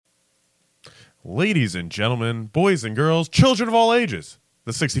Ladies and gentlemen, boys and girls, children of all ages,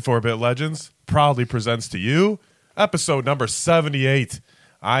 the 64-Bit Legends proudly presents to you episode number 78.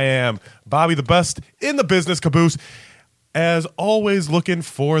 I am Bobby the Best in the business caboose. As always, looking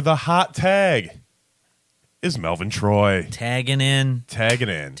for the hot tag is Melvin Troy. Tagging in. Tagging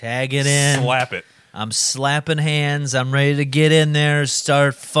in. Slap it. I'm slapping hands. I'm ready to get in there,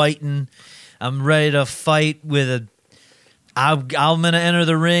 start fighting. I'm ready to fight with a... I'm going to enter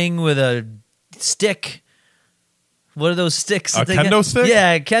the ring with a stick. What are those sticks? A kendo stick?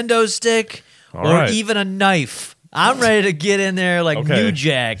 Yeah, a kendo stick. All or right. even a knife. I'm ready to get in there like Okay. New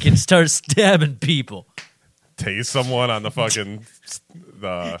Jack and start stabbing people. Tase someone on the fucking...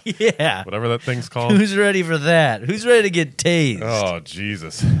 Yeah. whatever that thing's called. Who's ready for that? Who's ready to get tased? Oh,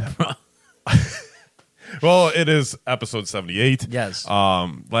 Jesus. Well, it is episode 78. Yes.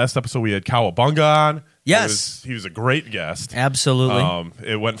 Last episode we had Cowabunga on. Yes. He was a great guest. Absolutely.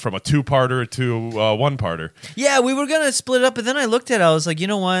 It went from a two-parter to one-parter. Yeah, we were gonna split it up, but then I looked at it. I was like, you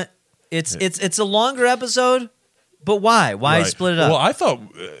know what? It's a longer episode, but why? Why Right. split it up? Well, I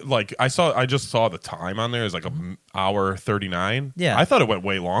thought, I just saw the time on there is like an hour 39. Yeah. I thought it went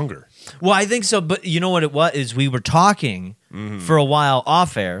way longer. Well, I think so, but you know what it was? Is we were talking for a while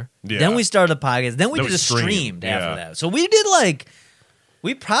off air. Yeah. Then we started the podcast. Then we Then we just streamed, streamed after yeah. that. So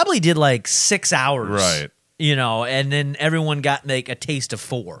we probably did like 6 hours. Right. You know, and then everyone got like a taste of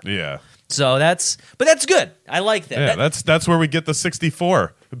 4. Yeah. So that's good. I like that. Yeah, that's where we get the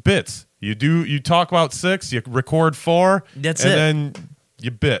 64 bits. You talk about 6, you record 4, That's and it. then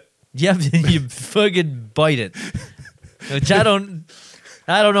you bit. Yeah, you fucking bite it. Which I don't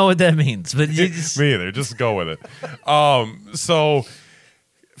know what that means, but you just, Me either. Just go with it. So,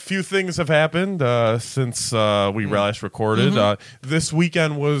 few things have happened since we last recorded. This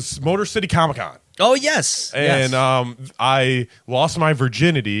weekend was Motor City Comic Con. oh yes, And yes. I lost my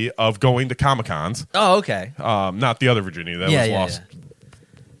virginity of going to Comic Cons. Oh okay, Not the other virginity that Yeah, was yeah, lost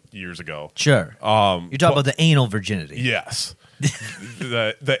years ago. sure. You're talking about the anal virginity. Yes,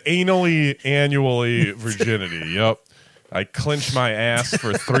 the anally annually virginity. Yep. I clenched my ass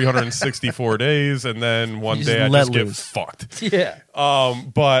for 364 days, and then one You day I just let just get loose. fucked. Yeah.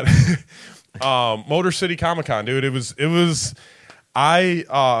 But Motor City Comic Con, dude, it was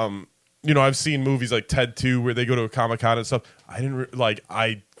I've seen movies like Ted 2 where they go to a Comic Con and stuff.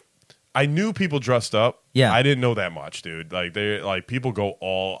 I knew people dressed up. Yeah. I didn't know that much, dude. People go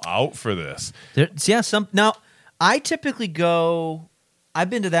all out for this. Now I typically go. I've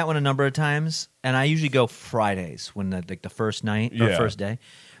been to that one a number of times, and I usually go Fridays when the first night or Yeah. first day,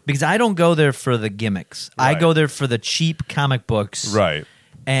 because I don't go there for the gimmicks. I Right. go there for the cheap comic books, Right.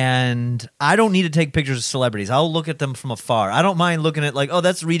 And I don't need to take pictures of celebrities. I'll look at them from afar. I don't mind looking at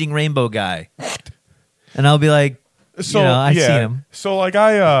that's Reading Rainbow guy, and I'll be like, So I yeah, see him. So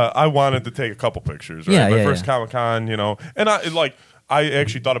I wanted to take a couple pictures. Right? Yeah, My yeah, first yeah. Comic Con, and I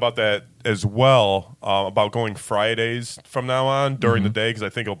actually thought about that as well, about going Fridays from now on during the day, because I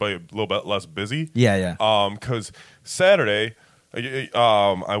think it'll be a little bit less busy. Yeah. Because Saturday,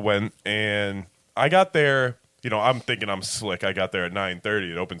 I went and I got there. I'm thinking I'm slick. I got there at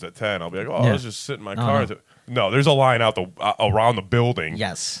 9:30. It opens at 10. I'll be like, Yeah. let's just sit in my car. No, there's a line out around the building.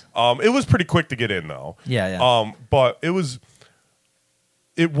 Yes. It was pretty quick to get in though. Yeah. But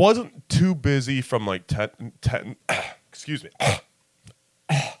it wasn't too busy from like 10 excuse me.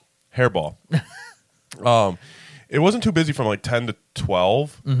 Hairball. It wasn't too busy from like 10 to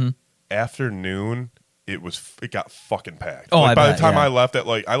 12. Mm-hmm. Afternoon, it got fucking packed. Oh, Like, I by bet, the time yeah. I left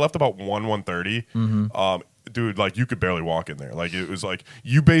I left about 1:30. Dude, like you could barely walk in there. Like it was like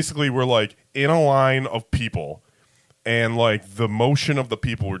you basically were like in a line of people, and like the motion of the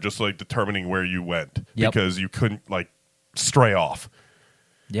people were just like determining where you went. Yep. Because you couldn't like stray off.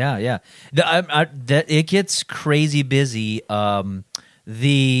 Yeah. It gets crazy busy. I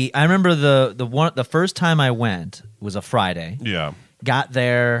remember the first time I went was a Friday. Yeah. Got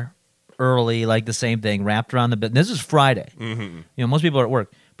there early, like the same thing, wrapped around the bit. This was Friday. Mm-hmm. Most people are at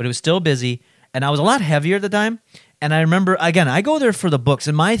work, but it was still busy, and I was a lot heavier at the time. And I remember, again, I go there for the books,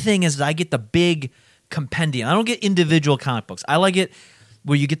 and my thing is I get the big compendium. I don't get individual comic books. I like it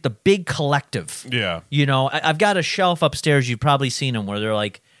where you get the big collective. Yeah. I've got a shelf upstairs. You've probably seen them where they're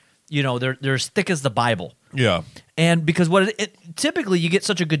like, they're as thick as the Bible. Yeah. And because typically you get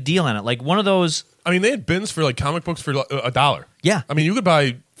such a good deal on it. Like one of those. I mean, they had bins for like comic books for $1. Yeah. I mean, you could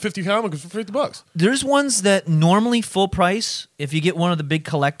buy 50 comics for $50. There's ones that normally full price, if you get one of the big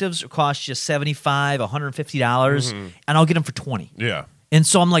collectives, it costs you $75, $150, and I'll get them for $20. Yeah. And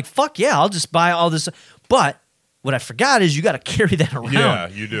so I'm like, fuck yeah, I'll just buy all this. But what I forgot is you got to carry that around. Yeah,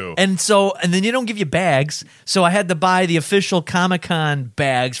 you do. And then you don't give you bags. So I had to buy the official Comic-Con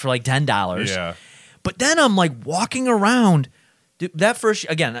bags for like $10. Yeah. But then I'm like walking around. Dude, that first,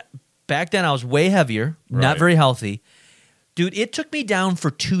 again, back then I was way heavier, not Right. very healthy. Dude, it took me down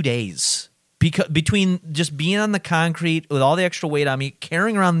for 2 days. Between just being on the concrete with all the extra weight on me,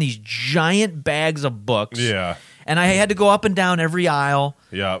 carrying around these giant bags of books. Yeah. And I had to go up and down every aisle.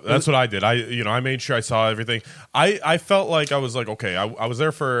 Yeah, that's what I did. I made sure I saw everything. I felt like I was like, okay, I was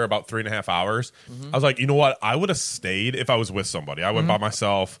there for about 3.5 hours. I was like, you know what? I would have stayed if I was with somebody. I went by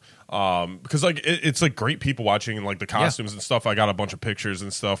myself. Because like it's like great people watching and like the costumes and stuff. I got a bunch of pictures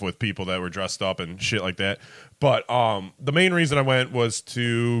and stuff with people that were dressed up and shit like that. But the main reason I went was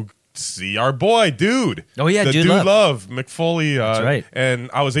to see our boy, dude. Oh, yeah, the Dude Dude Love. Love McFoley. That's right. And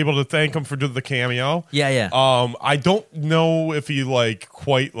I was able to thank him for the cameo. Yeah. I don't know if he like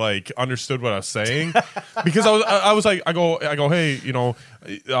quite like understood what I was saying because I was like I go hey, you know,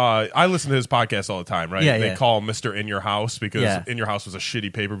 I listen to his podcast all the time, right? Yeah, They yeah. call him Mr. In Your House because Yeah. In Your House was a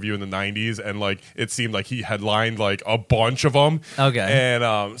shitty pay-per-view in the 90s and like it seemed like he headlined like a bunch of them. Okay.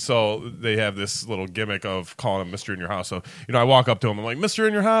 And so they have this little gimmick of calling him Mr. In Your House. So, you know, I walk up to him, I'm like, Mr.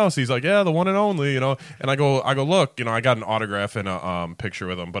 In Your House. He's like, yeah, the one and only, you know. And I go, look, you know, I got an autograph and a picture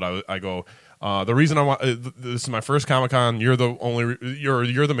with him, but I go, the reason I want this is my first Comic-Con. You're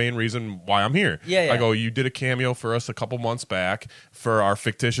the main reason why I'm here. Yeah. I go, you did a cameo for us a couple months back for our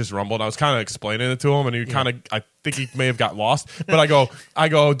fictitious Rumble, and I was kind of explaining it to him, and he kind of, I think he may have got lost. But I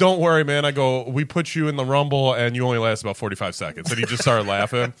go, don't worry, man. I go, we put you in the Rumble, and you only last about 45 seconds, and he just started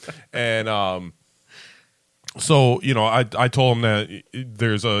laughing, and so, you know, I told him that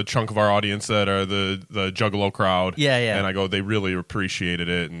there's a chunk of our audience that are the Juggalo crowd. Yeah. And I go, they really appreciated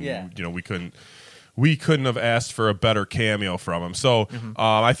it. And, Yeah. you know, we couldn't have asked for a better cameo from him. So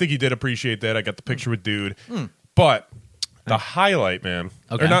I think he did appreciate that. I got the picture with Dude. But the highlight, man,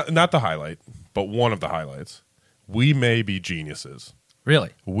 Okay. or not the highlight, but one of the highlights, we may be geniuses. Really?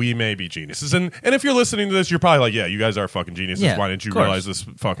 We may be geniuses. And if you're listening to this, you're probably like, yeah, you guys are fucking geniuses. Yeah, Why didn't you of course. realize this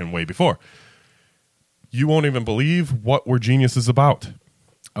fucking way before? You won't even believe what We're Geniuses about.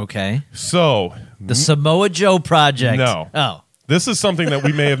 Okay. So, The Samoa Joe Project. No. Oh. this is something that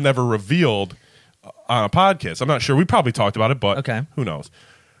we may have never revealed on a podcast. I'm not sure. We probably talked about it, but Okay. who knows?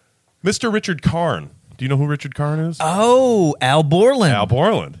 Mr. Richard Karn. Do you know who Richard Karn is? Oh, Al Borland. Al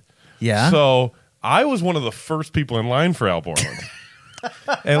Borland. Yeah. So, I was one of the first people in line for Al Borland.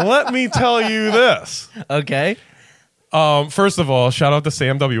 And let me tell you this. Okay. First of all, shout out to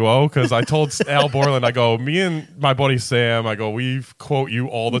Sam WO because I told Al Borland, I go, me and my buddy Sam, I go, we quote you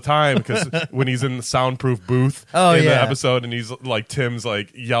all the time because when he's in the soundproof booth in the yeah. episode and he's like, Tim's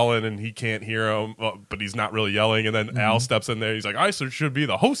like yelling and he can't hear him, but he's not really yelling. And then Al steps in there. He's like, I should be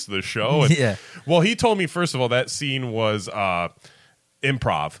the host of this show. And, Yeah. Well, he told me, first of all, that scene was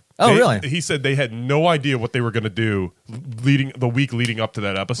improv. Oh, really? He said they had no idea what they were going to do the week leading up to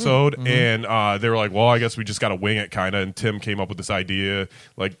that episode, and they were like, "Well, I guess we just got to wing it, kind of." And Tim came up with this idea,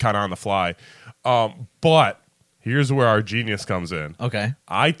 like kind of on the fly. But here's where our genius comes in. Okay.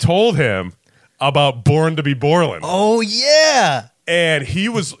 I told him about Born to be Borland, Oh, yeah. and he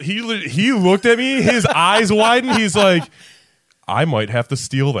looked at me, his eyes widened. He's like, "I might have to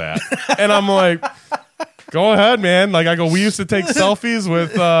steal that," and I'm like. Go ahead, man. Like I go, we used to take selfies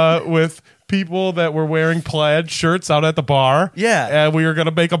with people that were wearing plaid shirts out at the bar. Yeah. And we were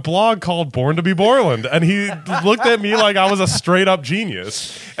gonna make a blog called Born to be Borland. And he looked at me like I was a straight up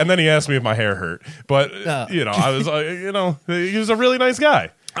genius. And then he asked me if my hair hurt. But you know, I was like, you know, he was a really nice guy.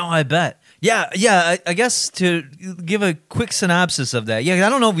 Oh, I bet. Yeah. I guess to give a quick synopsis of that. Yeah, I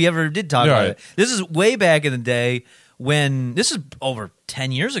don't know if we ever did talk about Right. it. This is way back in the day when this is over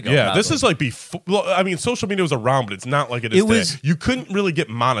 10 years ago. Yeah, probably. this is like before. I mean, social media was around, but it's not like it is It was- today. You couldn't really get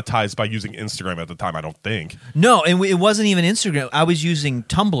monetized by using Instagram at the time, I don't think. No, and it wasn't even Instagram. I was using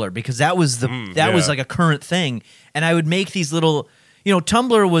Tumblr because that was was like a current thing, and I would make these little. You know,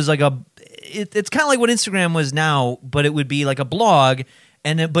 Tumblr was like it's kind of like what Instagram was now, but it would be like a blog,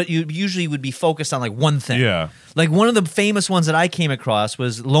 but you usually would be focused on like one thing. Yeah. Like one of the famous ones that I came across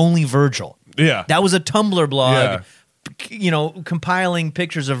was Lonely Virgil. Yeah. That was a Tumblr blog. Yeah. You know, compiling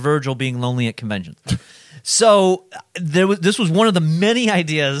pictures of Virgil being lonely at conventions. So this was one of the many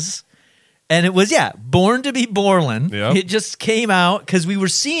ideas, and it was Born to be Borland. Yep. It just came out because we were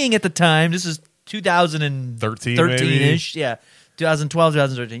seeing at the time. This is 2013-ish, 2012,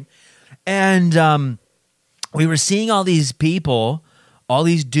 2013, and we were seeing all these people. All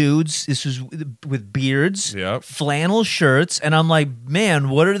these dudes, this was with beards, Yep. flannel shirts, and I'm like, man,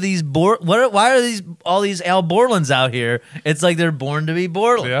 what are these? Why are these all these Al Borlands out here? It's like they're born to be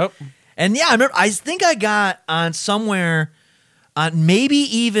Borland. Yep. And yeah, I remember. I think I got on somewhere, maybe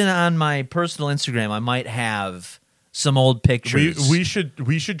even on my personal Instagram. I might have some old pictures. We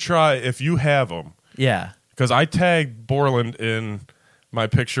should try if you have them. Yeah, because I tagged Borland in my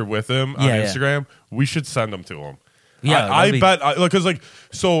picture with him on Instagram. We should send them to him. Yeah, I bet because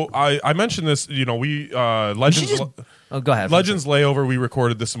I mentioned this. You know, we Legends. Go ahead. Legends layover we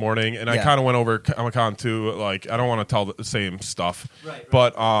recorded this morning, and I kind of went over Comic-Con too. Like, I don't want to tell the same stuff, right.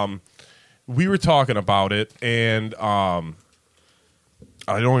 But we were talking about it, and I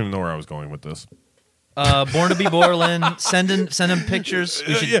don't even know where I was going with this. Born to be Borland. Send him pictures.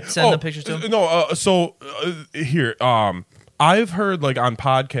 We should send the pictures to him. No, here. I've heard like on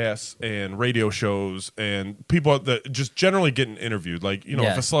podcasts and radio shows and people that just generally getting interviewed, like, you know,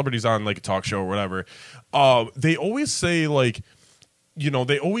 if a celebrity's on like a talk show or whatever, they always say like, you know,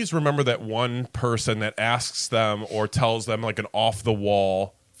 they always remember that one person that asks them or tells them like an off the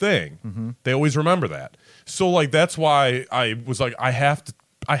wall thing. Mm-hmm. They always remember that. So like that's why I was like, I have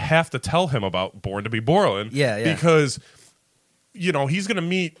to tell him about Born to be Borland. Yeah. Because, you know, he's gonna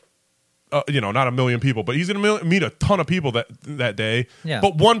meet. You know, not a million people, but he's going to meet a ton of people that day. Yeah.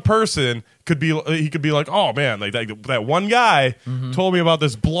 But one person could be like, oh man, like that one guy told me about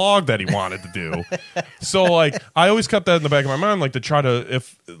this blog that he wanted to do. So like, I always kept that in the back of my mind, like to try to,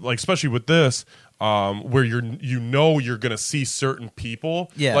 if like, especially with this, where you're going to see certain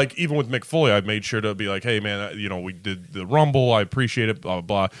people. Yeah. Like even with Mick Foley, I made sure to be like, hey man, you know, we did the Rumble. I appreciate it, blah,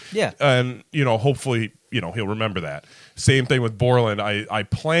 blah, blah. Yeah. And, you know, hopefully, you know, he'll remember that. Same thing with Borland. I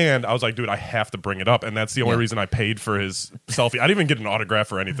planned. I was like, dude, I have to bring it up, and that's the only reason I paid for his selfie. I didn't even get an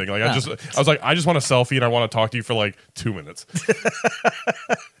autograph or anything. Like I was like, I just want a selfie, and I want to talk to you for like 2 minutes.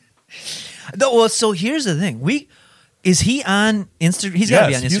 No, well, so here's the thing. Is he on Instagram? He's got to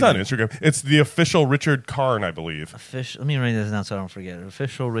be on Instagram. He's on Instagram. It's the official Richard Karn, I believe. Let me write this down so I don't forget it.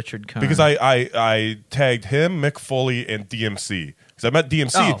 Official Richard Karn. Because I tagged him, Mick Foley, and DMC. Because I met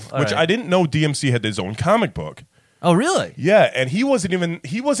DMC, which I didn't know DMC had his own comic book. Oh, really? Yeah, and he wasn't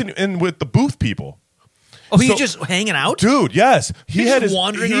in with the booth people. Oh, he's just hanging out? Dude, yes. He had his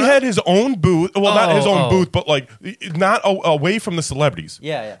own booth. Well, not his own booth, but like not away from the celebrities.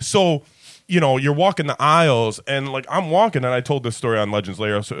 Yeah. So, you know, you're walking the aisles, and like I'm walking, and I told this story on Legends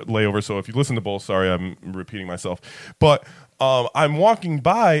Layover, so if you listen to both, sorry, I'm repeating myself. But I'm walking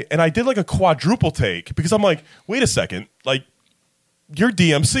by, and I did like a quadruple take, because I'm like, wait a second, like, you're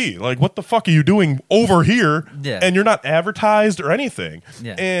DMC. Like, what the fuck are you doing over here? Yeah. And you're not advertised or anything.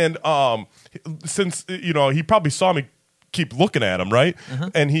 Yeah. And since, you know, he probably saw me keep looking at him, right? Uh-huh.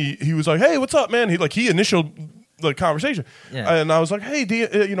 And he was like, hey, what's up, man? He initialed the conversation. Yeah. And I was like, hey,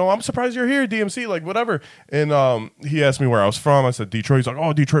 you know, I'm surprised you're here, DMC, like, whatever. And he asked me where I was from. I said, Detroit. He's like,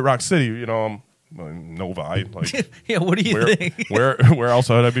 oh, Detroit Rock City. You know, Nova. Like, yeah, what do you think? Where else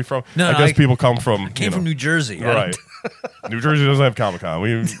would I be from? No, I guess people come from. I came from New Jersey. Right. New Jersey doesn't have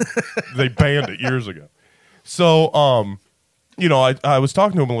Comic-Con. They banned it years ago. So, you know, I was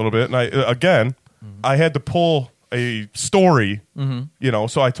talking to him a little bit, and I had to pull a story, you know,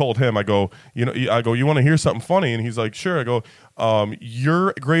 so I told him, I go, you want to hear something funny? And he's like, sure. I go,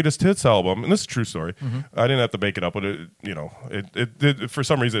 your greatest hits album, and this is a true story. I didn't have to make it up, but it did, for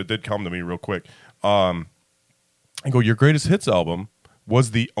some reason it did come to me real quick. I go, your greatest hits album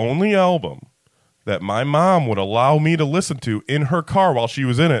was the only album that my mom would allow me to listen to in her car while she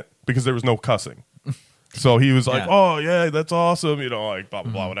was in it, because there was no cussing. So he was like, oh yeah, that's awesome, you know, like blah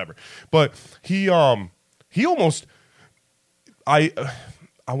blah blah, whatever. But he almost, I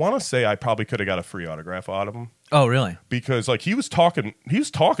want to say I probably could have got a free autograph out of him. Oh, really? Because like he was talking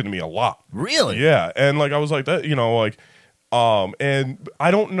to me a lot. Really? Yeah, and like I was like that, you know, like, and I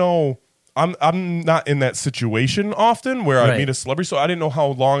don't know. I'm not in that situation often where I meet a celebrity, so I didn't know how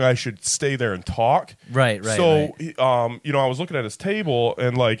long I should stay there and talk. Right. So, you know, I was looking at his table,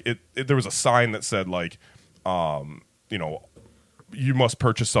 and like there was a sign that said like, you know, you must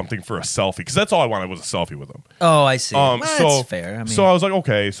purchase something for a selfie, because that's all I wanted was a selfie with him. Oh, I see. Well, so that's fair. I mean, so I was like,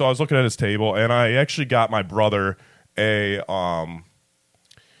 okay. So I was looking at his table, and I actually got my brother a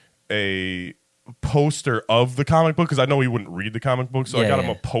poster of the comic book, because I know he wouldn't read the comic book, so I got him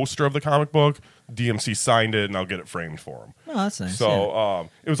a poster of the comic book. DMC signed it, and I'll get it framed for him. Oh, that's nice. So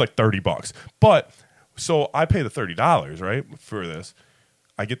it was like $30, but so I pay the $30 right for this.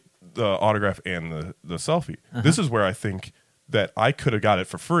 I get the autograph and the selfie. This is where I think that I could have got it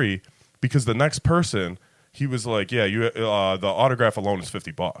for free, because the next person, he was like, yeah, you the autograph alone is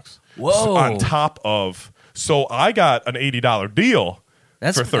 $50. Whoa! So on top of, so I got an $80 deal.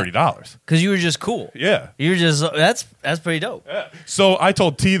 That's for $30 because you were just cool. Yeah, you're just that's pretty dope. Yeah. So I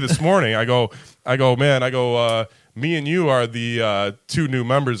told T this morning, I go, man, me and you are the two new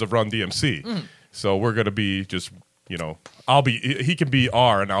members of Run DMC. So we're gonna be just, he can be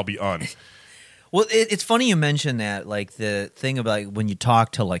R and I'll be Un. Well, it's funny you mention that, like the thing about like, when you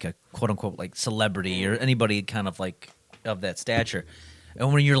talk to like a quote unquote like celebrity or anybody kind of like of that stature,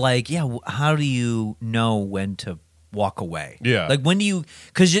 and when you're like, yeah, how do you know when to walk away? Yeah, like when do you?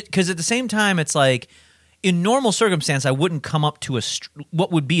 Because at the same time, it's like in normal circumstance, I wouldn't come up to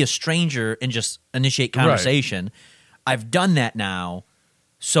what would be a stranger and just initiate conversation. Right. I've done that now,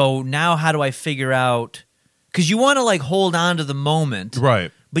 so now how do I figure out? Because you want to like hold on to the moment,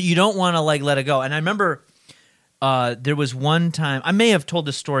 right? But you don't want to like let it go. And I remember there was one time, I may have told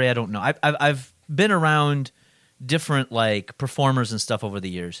this story, I don't know. I've been around different like performers and stuff over the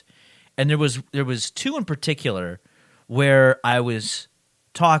years, and there was two in particular where I was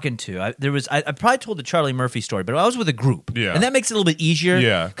talking to. I probably told the Charlie Murphy story, but I was with a group, and that makes it a little bit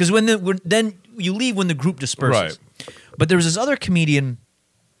easier, because then you leave when the group disperses. Right. But there was this other comedian,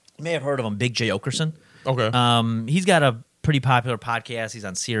 you may have heard of him, Big J. Okerson. Okay, he's got a pretty popular podcast. He's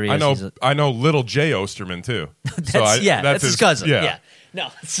on Sirius. I know Little J. Osterman too. That's his cousin. Yeah. No.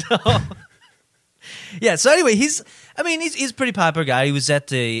 So so anyway, he's a pretty popular guy. He was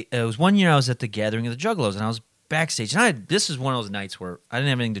it was one year I was at the Gathering of the Juggalos, and I was backstage. And this is one of those nights where I didn't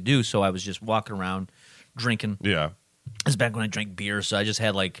have anything to do, so I was just walking around drinking. Yeah. It was back when I drank beer, so I just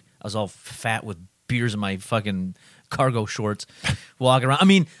had I was all fat with beers in my fucking cargo shorts walking around. I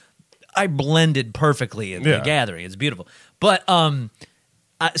mean, I blended perfectly in the Gathering. It's beautiful. But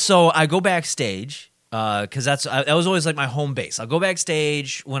so I go backstage because that was always like my home base. I'll go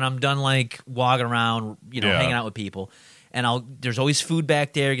backstage when I'm done like walking around, hanging out with people, and there's always food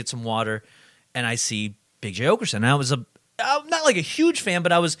back there. Get some water, and I see Big J. Okerson. And I was I'm not like a huge fan,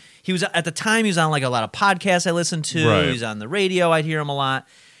 but he was at the time he was on like a lot of podcasts I listened to. Right. He was on the radio. I'd hear him a lot,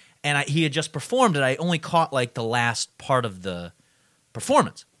 and he had just performed, and I only caught like the last part of the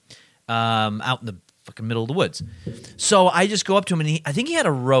performance. Out in the fucking middle of the woods. So I just go up to him, and I think he had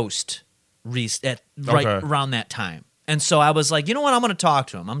a roast around that time. And so I was like, you know what? I'm going to talk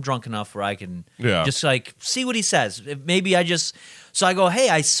to him. I'm drunk enough where I can just like see what he says. Maybe so I go, hey,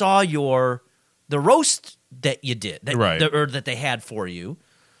 I saw the roast that you did, or that they had for you.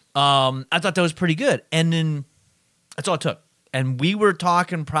 I thought that was pretty good. And then that's all it took. And we were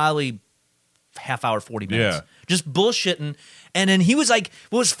talking probably half hour, 40 minutes, just bullshitting. And then he was like,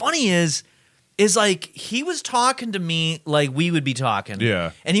 what was funny is like he was talking to me like we would be talking.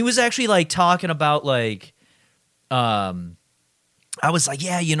 Yeah. And he was actually like talking about like, I was like,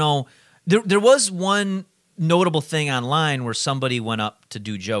 there was one notable thing online where somebody went up to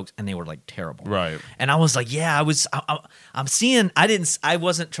do jokes and they were like terrible. Right. And I was like, I'm seeing, I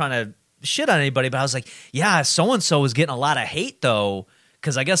wasn't trying to shit on anybody, but I was like, so-and-so was getting a lot of hate though.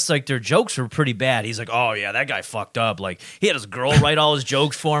 Because I guess like their jokes were pretty bad. He's like, oh yeah, that guy fucked up. Like he had his girl write all his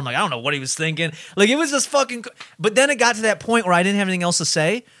jokes for him. Like I don't know what he was thinking. Like it was just fucking. But then it got to that point where I didn't have anything else to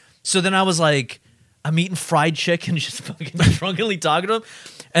say. So then I was like, I'm eating fried chicken, just fucking drunkenly talking to him.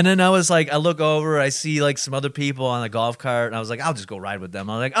 And then I was like, I look over, I see like some other people on a golf cart, and I was like, I'll just go ride with them.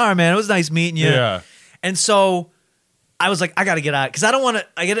 I was like, all right, man, it was nice meeting you. Yeah. And so I was like, I got to get out because I don't want to.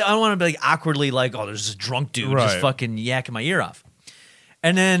 I don't want to be like awkwardly like, oh, there's this drunk dude just fucking yakking my ear off.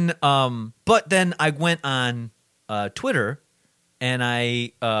 And then, but then I went on Twitter and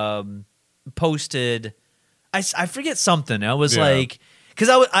I posted, I forget something. I was like, because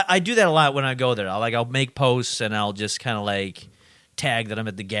I do that a lot when I go there. I'll make posts and I'll just kind of like tag that I'm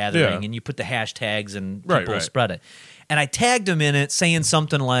at the Gathering, and you put the hashtags and people spread it. And I tagged him in it, saying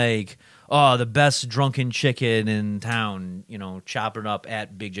something like, "Oh, the best drunken chicken in town," chopping up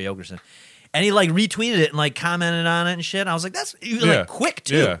at Big J. Okerson. And he like retweeted it and like commented on it and shit. And I was like, he was like quick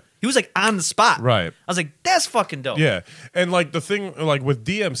too. Yeah. He was like on the spot. Right. I was like, that's fucking dope. Yeah. And like the thing like with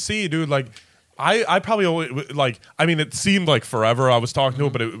DMC, dude, like I probably only like, I mean, it seemed like forever I was talking to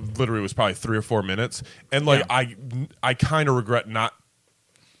him, but it literally was probably 3 or 4 minutes. And like I kind of regret not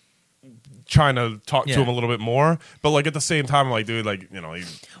trying to talk to him a little bit more, but like at the same time, I'm like, dude, like,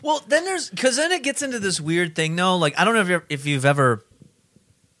 well, then because then it gets into this weird thing. No, like I don't know if you've ever.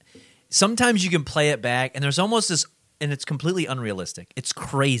 Sometimes you can play it back, and there's almost this, and it's completely unrealistic. It's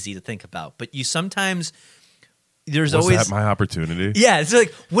crazy to think about, but you sometimes there's always that my opportunity. Yeah, it's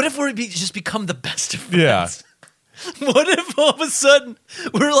like, what if we just become the best of friends? Yeah. What if all of a sudden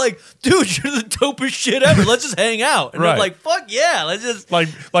we're like, dude, you're the dopest shit ever. Let's just hang out. And I'm like, fuck yeah, let's just like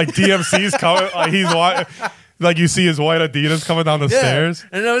DMC's coming. Like he's like you see his white Adidas coming down the stairs,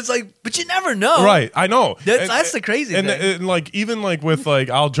 and I was like, but you never know, right? I know that's the crazy thing. And like even like with like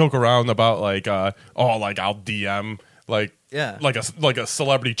I'll joke around about like like I'll DM like Yeah. like a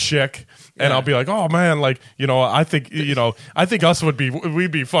celebrity chick, and Yeah. I'll be like, oh man, like I think us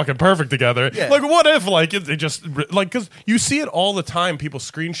we'd be fucking perfect together. Yeah. Like what if like it just like because you see it all the time, people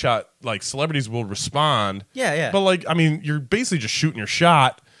screenshot like celebrities will respond. Yeah. But like I mean, you're basically just shooting your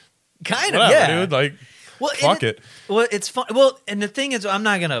shot. Kind of, Whatever, yeah. dude. Like Well, fuck it. Well, it's fun. Well, and the thing is, I'm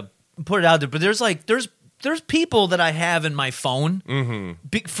not gonna put it out there, but there's people that I have in my phone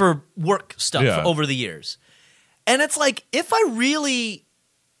for work stuff Yeah. over the years, and it's like if I really,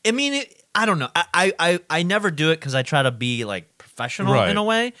 I mean, I don't know. I never do it because I try to be like professional Right. in a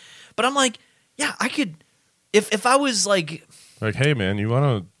way, but I'm like, yeah, I could. If I was like Like, hey man, you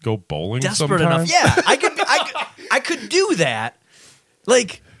want to go bowling? desperate sometime? enough, yeah, I could do that.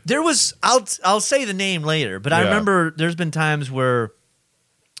 Like there was, I'll say the name later, but I Yeah. remember there's been times where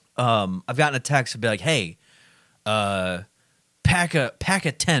I've gotten a text to be like, hey, pack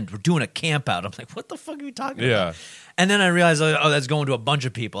a tent. We're doing a camp out. I'm like, what the fuck are you talking Yeah. about? And then I realized, oh, that's going to a bunch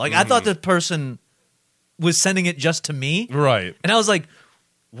of people. Like I thought the person was sending it just to me, Right. and I was like,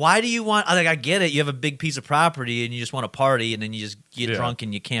 why do you want? I get it. You have a big piece of property and you just want to party, and then you just get Yeah. drunk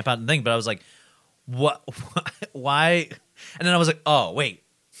and you camp out and think. But I was like, what? Why? And then I was like, oh wait,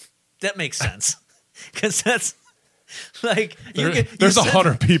 that makes sense because that's like There's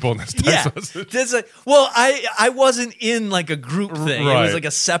 100 people in this text yeah. message. There's well, I wasn't in like a group thing. It Right. was like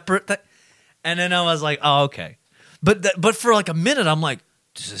a separate thing. And then I was like, oh, okay. But for like a minute, I'm like,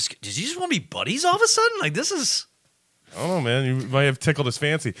 does he just want to be buddies all of a sudden? Like this is. I don't know, man. You might have tickled his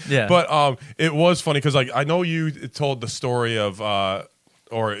fancy. Yeah. But it was funny because like I know you told the story of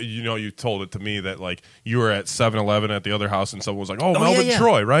or you told it to me that like you were at 7-Eleven at the other house and someone was like, oh, Melvin yeah.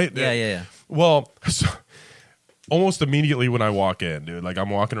 Troy, right? Yeah. Well, so, almost immediately when I walk in, dude, like I'm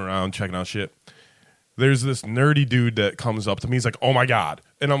walking around checking out shit. There's this nerdy dude that comes up to me. He's like, oh my God.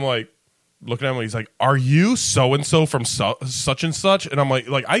 And I'm like, looking at him, he's like, are you so-and-so from such and such? And I'm like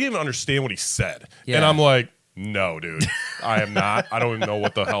I didn't even understand what he said. Yeah. And I'm like, no, dude, I am not. I don't even know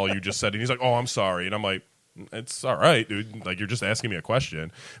what the hell you just said. And he's like, oh, I'm sorry. And I'm like, it's all right, dude. Like, you're just asking me a question.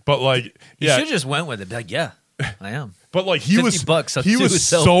 But like, You yeah. should just went with it. Be like, yeah, I am. But like he was $50 he too, was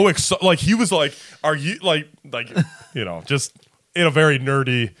so- so excited. Like he was like, are you like just in a very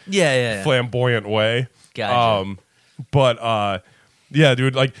nerdy, Yeah. flamboyant way. Gotcha. But yeah,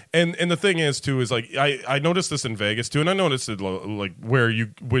 dude, like and the thing is too is like I noticed this in Vegas too, and I noticed it like where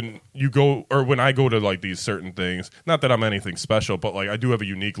when you go or when I go to like these certain things, not that I'm anything special, but like I do have a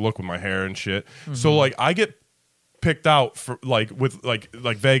unique look with my hair and shit. So like I get picked out for like with like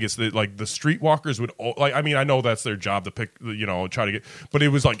Vegas, like the streetwalkers would like I mean I know that's their job to pick try to get, but it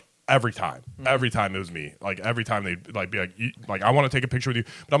was like every time it was me, like every time they'd like be like I want to take a picture with you,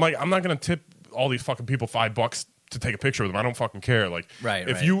 but I'm like I'm not gonna tip all these fucking people $5 to take a picture with them. I don't fucking care. Like Right.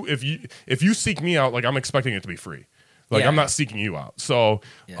 if you seek me out, like I'm expecting it to be free. Like Yeah. I'm not seeking you out. So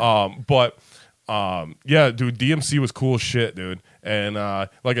Yeah. yeah, dude, DMC was cool as shit, dude. And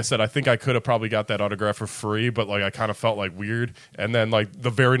like I said, I think I could have probably got that autograph for free, but like I kind of felt like weird. And then like the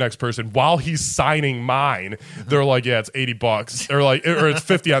very next person, while he's signing mine, they're like, yeah, it's $80. Or like or it's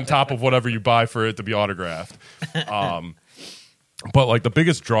 50 on top of whatever you buy for it to be autographed. But like the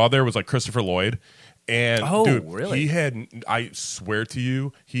biggest draw there was like Christopher Lloyd. And Oh, dude, really? I swear to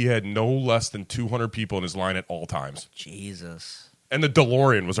you, he had no less than 200 people in his line at all times. Jesus. And the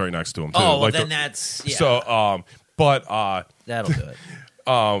DeLorean was right next to him too. Oh, well, like then that's yeah. So but That'll do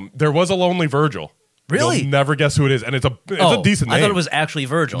it. there was a Lonely Virgil. Really? You'll never guess who it is, and it's a decent name. I thought it was actually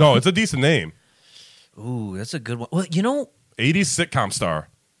Virgil. No, it's a decent name. Ooh, that's a good one. Well, 80s sitcom star.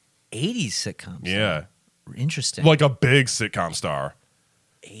 80s sitcoms. Yeah. Interesting. Like a big sitcom star.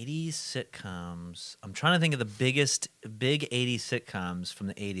 80s sitcoms. I'm trying to think of the big 80s sitcoms from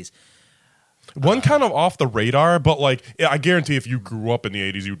the 80s. One kind of off the radar, but like I guarantee if you grew up in the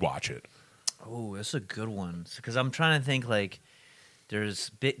 80s, you'd watch it. Oh, that's a good one. Because I'm trying to think like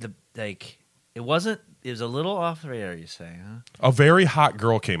there's it was a little off the radar, you say, huh? A very hot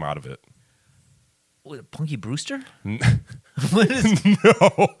girl came out of it. What, Punky Brewster? What is,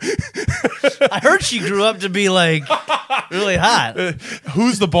 No. I heard she grew up to be like really hot.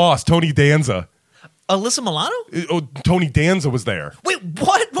 Who's the boss? Tony Danza. Alyssa Milano? Oh, Tony Danza was there. Wait,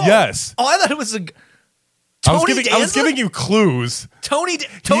 what? Whoa. Yes. Oh, I thought it was a I was Danza? giving you clues. Tony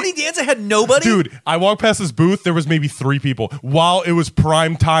Danza had nobody? Dude, I walked past his booth. There was maybe 3 people. While it was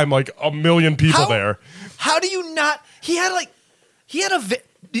prime time, like 1 million people there. How do you not? He had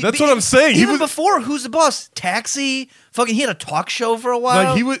That's what I'm saying. Even before Who's the Boss? Taxi? Fucking, he had a talk show for a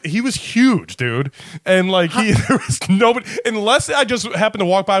while. Like he was huge, dude. And like there was nobody, unless I just happened to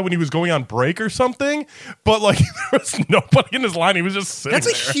walk by when he was going on break or something. But like there was nobody in his line. He was just sitting That's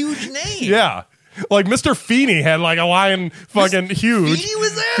a there. huge name. Yeah. Like Mr. Feeney had like a lion fucking huge. Feeney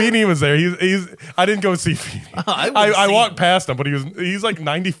was there? Feeney was there. He's I didn't go see Feeney. Oh, I I seen walked him. past him, but he's like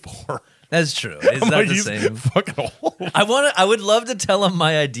 94. That's true. It's I'm not like, the he's same. fucking old. I would love to tell him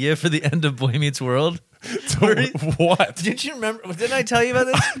my idea for the end of Boy Meets World. So, what? Didn't you remember? Didn't I tell you about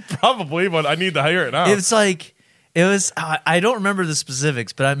this? Probably, but I need to hear it now. It's like it was. I don't remember the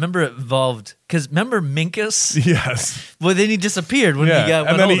specifics, but I remember it involved because remember Minkus? Yes. Well, then he disappeared when he got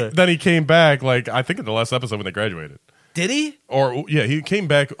and went then older. then he came back. Like I think in the last episode when they graduated. Did he? Or yeah, he came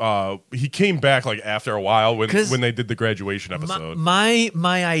back. He came back like after a while 'Cause when they did the graduation episode. My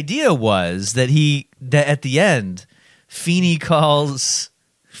idea was that at the end, Feeney calls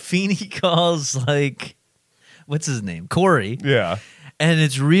like what's his name? Corey. Yeah. And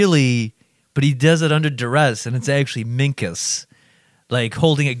it's really but he does it under duress and it's actually Minkus. Like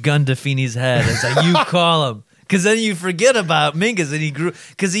holding a gun to Feeney's head. It's like you call him. Because then you forget about Minkus and he grew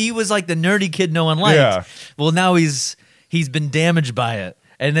because he was like the nerdy kid no one liked. Yeah. Well now he's been damaged by it.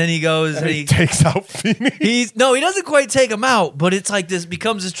 And then he goes And he takes out Feeney. he doesn't quite take him out, but it's like this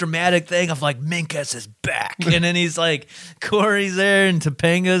becomes this dramatic thing of like Minkus is back, and then he's like Corey's there, and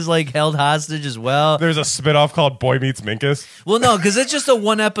Topanga's like held hostage as well. There's a spinoff called Boy Meets Minkus. Well, no, because it's just a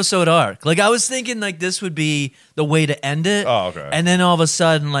 1-episode arc. Like I was thinking, like this would be the way to end it. Oh, okay. And then all of a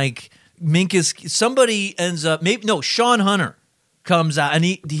sudden, like Minkus, somebody ends up Sean Hunter comes out, and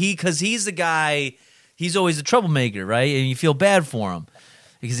he because he's the guy, he's always the troublemaker, right? And you feel bad for him.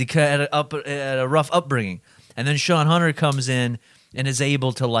 Because he had a rough upbringing. And then Sean Hunter comes in and is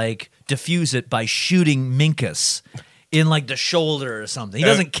able to, like, diffuse it by shooting Minkus in, like, the shoulder or something. He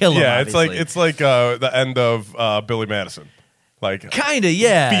doesn't kill him, Yeah, obviously. it's like the end of Billy Madison. Like Kind of,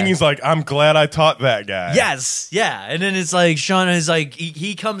 yeah. Feeney's like, I'm glad I taught that guy. Yes, yeah. And then it's like Sean is like,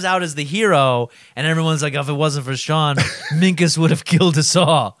 he comes out as the hero, and everyone's like, if it wasn't for Sean, Minkus would have killed us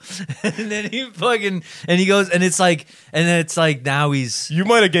all. And then he goes, and it's like now he's You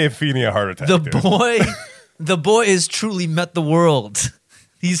might have gave Feeney a heart attack. the dude. boy. The boy has truly met the world.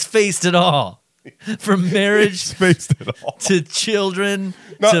 He's faced it all. From marriage Spaced it all. to children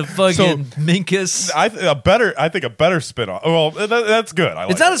No, to fucking so- Minkus. I think a better spinoff. Well, that's good. I like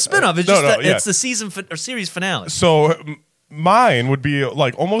It's not a it. spinoff. It's No, just yeah. it's the season or series finale. So mine would be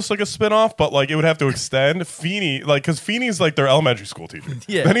like almost like a spinoff, but like it would have to extend Feeney, like because Feeney's like their elementary school teacher.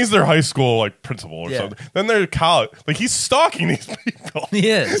 Yeah. Then he's their high school like principal or Yeah. something. Then they're college. Like he's stalking these people. He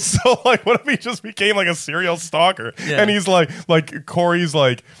is. So like, what if he just became like a serial stalker? Yeah. And he's like Corey's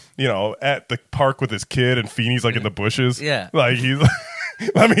like at the park with his kid, and Feeney's like in the bushes. Yeah. Like he's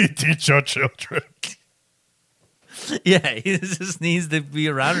let me teach your children. Yeah, he just needs to be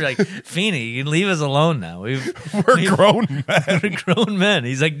around her. Like Feeney, you can leave us alone now. We're grown men. We're grown men.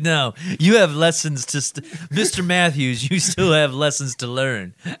 He's like, no, you have lessons to, Mr. Matthews. You still have lessons to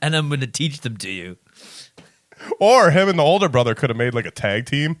learn, and I'm going to teach them to you. Or him and the older brother could have made like a tag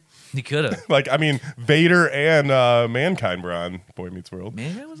team. He could have. Like, I mean, Vader and Mankind were on Boy Meets World.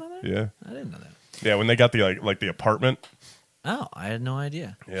 Mankind was on there. Yeah, I didn't know that. yeah. When they got the like the apartment. Oh, I had no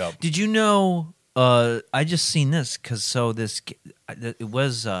idea. Yeah. Did you know? I just seen this because it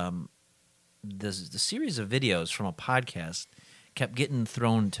was the series of videos from a podcast kept getting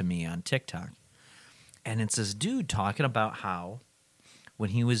thrown to me on TikTok, and it's this dude talking about how when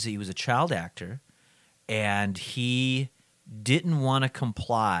he was a child actor, and he didn't want to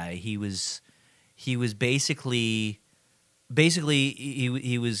comply. He was basically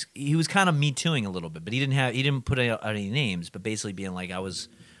he was kind of me tooing a little bit, but he didn't put out any names, but basically being like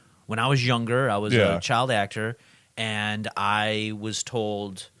when I was younger, I was Yeah. a child actor, and I was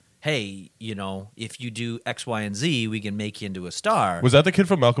told, hey, if you do X, Y, and Z, we can make you into a star. Was that the kid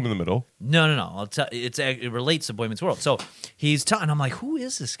from Malcolm in the Middle? No. I'll tell. It relates to Boy Meets World. So he's talking. I'm like, who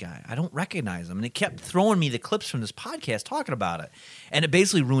is this guy? I don't recognize him. And it kept throwing me the clips from this podcast talking about it, and it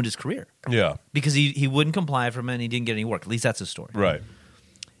basically ruined his career Yeah. because he wouldn't comply from it and he didn't get any work. At least that's his story. Right.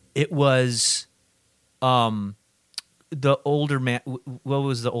 It was, the older man. What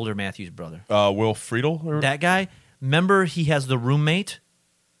was the older Matthews brother? Will Friedle? Or? That guy. Remember, he has the roommate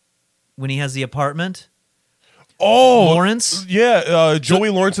when he has the apartment. Oh, Lawrence? Yeah, Joey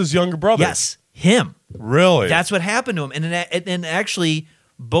Lawrence's younger brother. Yes, him. Really? That's what happened to him. And actually,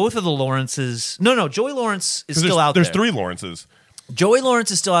 both of the Lawrences. No, Joey Lawrence is still out there. There's 3 Lawrences. Joey Lawrence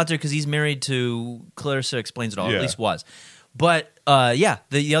is still out there because he's married to Clarissa Explains It All. Yeah. At least was. But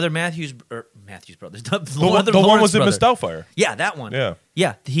the other Matthews brothers. The one was in Miss Miss Doubtfire. Yeah, that one.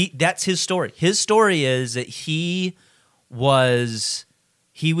 Yeah. That's his story. His story is that he was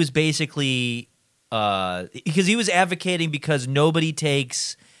basically because he was advocating because nobody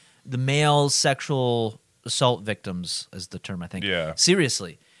takes the male sexual assault victims, as the term I think, Yeah.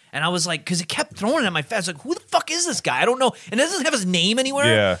 seriously. And I was like, because it kept throwing it at my face. Like, who the fuck is this guy? I don't know. And it doesn't have his name anywhere.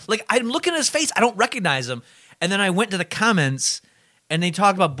 Yeah. Like, I'm looking at his face. I don't recognize him. And then I went to the comments, and they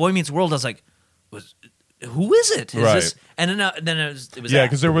talked about Boy Meets World. I was like, who is it? Is Right. this? And then it was Yeah, that.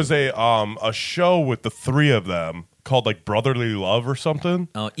 because there was a show with the three of them called like Brotherly Love or something.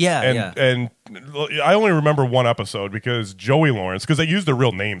 Oh, yeah, and I only remember one episode because Joey Lawrence, because they used their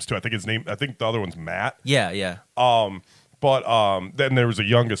real names too. I think the other one's Matt. Yeah. But then there was a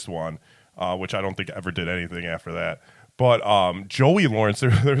youngest one, which I don't think ever did anything after that. But Joey Lawrence,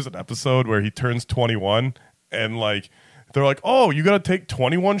 there's an episode where he turns 21 and like they're like, oh, you got to take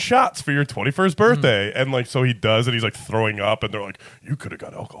 21 shots for your 21st birthday. And like, so he does, and he's like throwing up, and they're like, you could have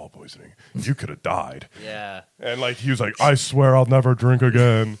got alcohol poisoning. You could have died. Yeah. And like, he was like, I swear I'll never drink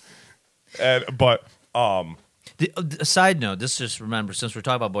again. But A side note, this just remember, since we're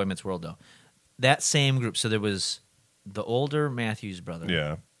talking about Boy Meets World, though, that same group, so there was the older Matthews brother.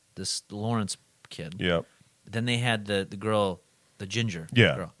 yeah. This Lawrence kid. Yep. Then they had the girl, the ginger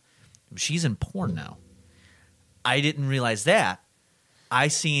Yeah. girl. She's in porn now. I didn't realize that. I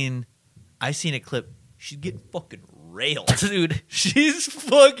seen a clip. She's getting fucking railed, dude. She's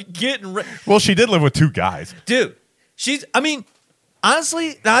fucking getting railed. Well, she did live with two guys. Dude, I mean,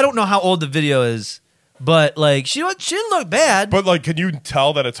 honestly, I don't know how old the video is, but like she didn't look bad. But like, can you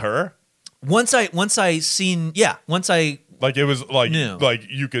tell that it's her? Once I Like, it was like, No. like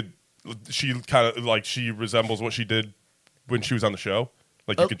you could, she kind of like, she resembles what she did when she was on the show.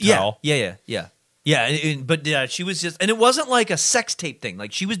 Like, you could tell. Yeah, but yeah, she was just, and it wasn't like a sex tape thing.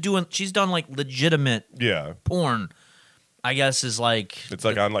 Like she's done like legitimate Yeah. porn. I guess is like It's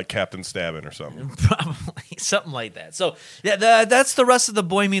like on like Captain Stabbin' or something. probably something like that. So yeah, that's the rest of the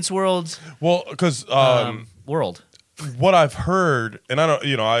Boy Meets World Well, because world. what I've heard, and I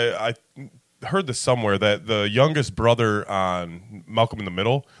don't, I heard this somewhere that the youngest brother on Malcolm in the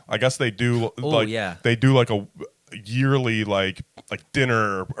Middle, I guess they do they do like a yearly like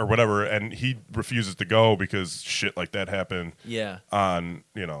dinner or whatever, and he refuses to go because shit like that happened. Yeah, on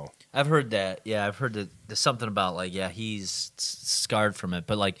I've heard that. Yeah, I've heard that there's something about like he's scarred from it,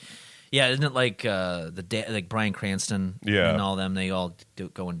 but like isn't it like like Bryan Cranston and all them? They all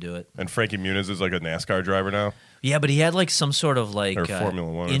go and do it. And Frankie Muniz is like a NASCAR driver now. Yeah, but he had like some sort of like Or Formula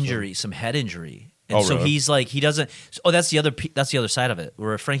One injury, some head injury. And so really? he's like, he doesn't. Oh, that's the other side of it,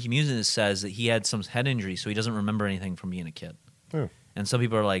 where Frankie Muniz says that he had some head injury, so he doesn't remember anything from being a kid. Yeah. And some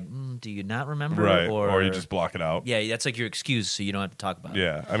people are like, do you not remember? Right, or you just block it out. Yeah, that's like your excuse, so you don't have to talk about it.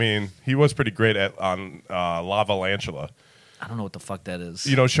 Yeah, I mean, he was pretty great on Lava Lantula. I don't know what the fuck that is.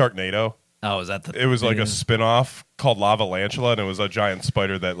 You know Sharknado? Oh, is that the? It was like a spin-off called Lava Lantula, and it was a giant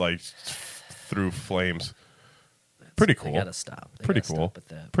spider that like threw flames. Pretty cool. They gotta stop. Pretty cool. Stop with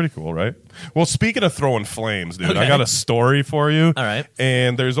that. Pretty cool, right? Well, speaking of throwing flames, dude, Okay. I got a story for you. All right.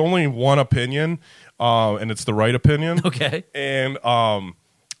 And there's only one opinion, and it's the right opinion. Okay. And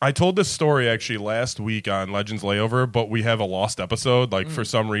I told this story actually last week on Legends Layover, but we have a lost episode. Like for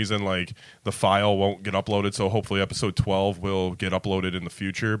some reason, like the file won't get uploaded. So hopefully episode 12 will get uploaded in the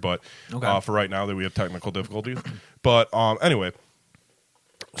future. But for right now, that we have technical difficulties. But anyway,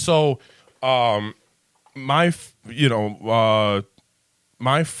 so my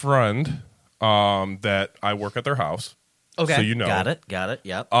friend that I work at their house. Okay. So you know. Got it.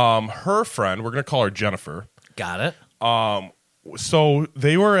 Yep. Her friend, we're gonna call her Jennifer. Got it. So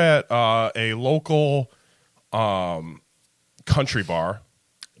they were at a local country bar.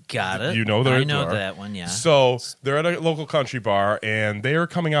 Got it. You know I know that one, yeah. So they're at a local country bar, and they are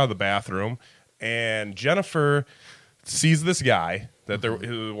coming out of the bathroom, and Jennifer sees this guy that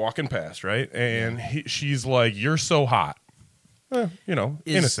they're walking past, right? And she's like, "You're so hot."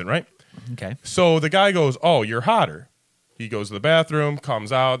 Innocent, right? Okay. So the guy goes, "Oh, you're hotter." He goes to the bathroom,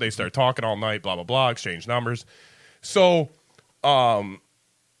 comes out, they start talking all night, blah, blah, blah, exchange numbers. So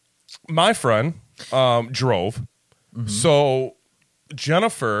my friend drove. Mm-hmm. So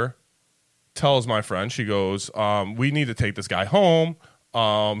Jennifer tells my friend, she goes, we need to take this guy home.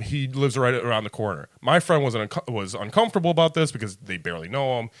 He lives right around the corner. My friend was uncomfortable about this because they barely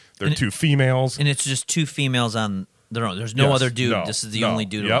know him. They're two females. And it's just two females on their own. There's no other dude. This is the only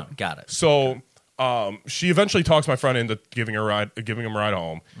dude around. Got it. So she eventually talks my friend into giving him a ride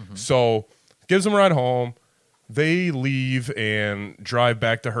home. Mm-hmm. So gives him a ride home. They leave and drive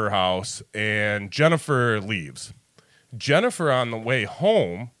back to her house, and Jennifer leaves. Jennifer, on the way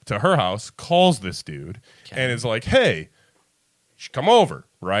home to her house, calls this dude and is like, "Hey, you should come over,"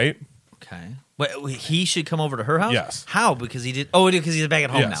 right? Okay. Wait, he should come over to her house? Yes. How? Because he did. Oh, because he's back at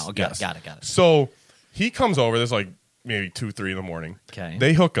home Yes, now. Okay, yes. got it. So he comes over. There's like maybe 2-3 in the morning. Okay.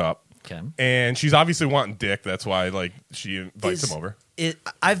 They hook up. Okay. And she's obviously wanting dick. That's why like she invites him over.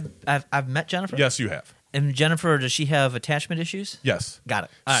 I've met Jennifer. Yes, you have. And Jennifer, does she have attachment issues? Yes. Got it.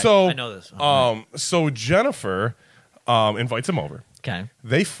 All right, So I know this. so Jennifer invites him over. Okay.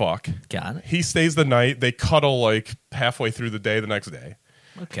 They fuck. Got it. He stays the night. They cuddle like halfway through the day the next day.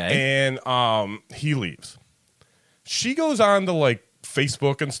 Okay. And he leaves. She goes on to like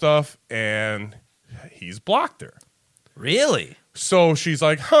Facebook and stuff, and he's blocked her. Really? So she's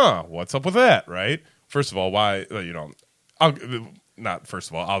like, huh, what's up with that, right? First of all, why, I'll get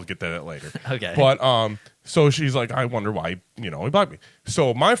to that later. Okay. But so she's like, I wonder why, he blocked me.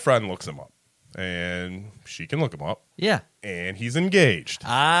 So my friend looks him up, and she can look him up, Yeah. and he's engaged.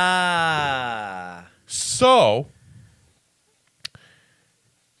 Ah. So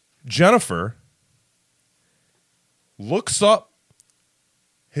Jennifer looks up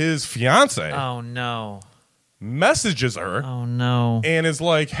his fiance, Oh no. messages her, Oh no. and is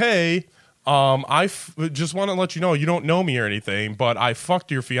like, hey, just want to let you know, you don't know me or anything, but I fucked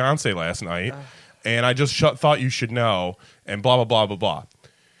your fiance last night, and I just thought you should know, and blah, blah, blah, blah, blah.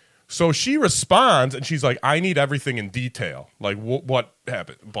 So she responds, and she's like, I need everything in detail. Like, what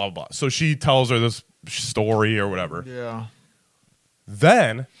happened, blah, blah, blah. So she tells her this story or whatever. Yeah.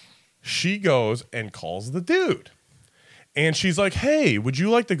 Then she goes and calls the dude. And she's like, hey, would you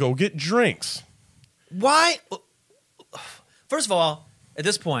like to go get drinks? Why? First of all, at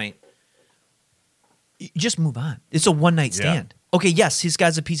this point, just move on. It's a one-night stand. Okay, yes, this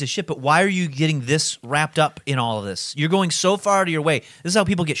guy's a piece of shit, but why are you getting this wrapped up in all of this? You're going so far out of your way. This is how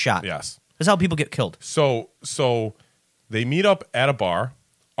people get shot. Yes. This is how people get killed. So they meet up at a bar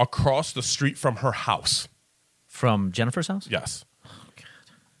across the street from her house. From Jennifer's house? Yes.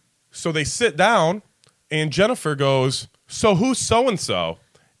 So they sit down, and Jennifer goes, so who's so-and-so?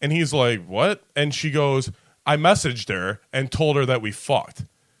 And he's like, what? And she goes, I messaged her and told her that we fucked.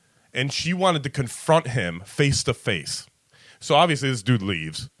 And she wanted to confront him face to face. So obviously this dude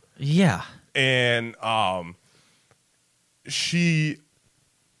leaves. Yeah. And she,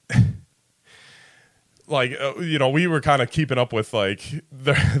 like, we were kind of keeping up with, like,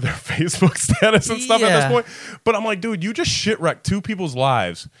 their Facebook status and stuff at Yeah. this point. But I'm like, dude, you just shit-wrecked two people's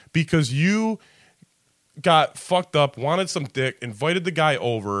lives because you got fucked up, wanted some dick, invited the guy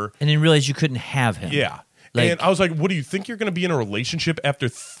over. And then realized you couldn't have him. Yeah. Like- and I was like, what, do you think you're going to be in a relationship after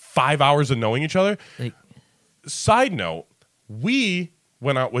 5 hours of knowing each other? Like, Side note, we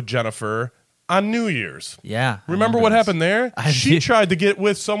went out with Jennifer on New Year's. yeah. I Remember what this. happened there? I She do. tried to get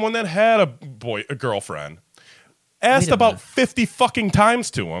with someone that had a girlfriend. Asked Wait a about minute. 50 fucking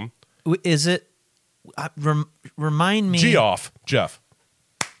times to him. Is it? Remind me. Geoff, Jeff.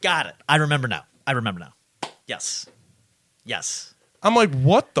 Got it. I remember now. Yes. Yes. I'm like,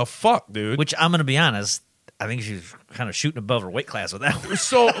 what the fuck, dude? Which I'm going to be honest, I think she's kind of shooting above her weight class with that one.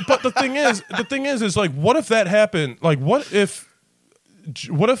 So, but the thing is like, what if that happened? Like, what if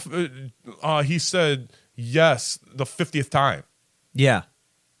he said yes the 50th time? Yeah.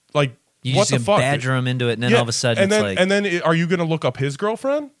 Like, You what just the gonna fuck? badger him into it, and then Yeah, all of a sudden and it's then, like, and then are you going to look up his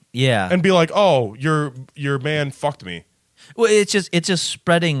girlfriend yeah. and be like, oh, your man fucked me? Well, it's just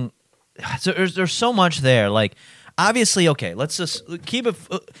spreading. So there's so much there. Like, obviously, okay, let's just keep it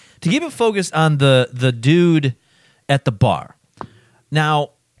focused on the dude at the bar.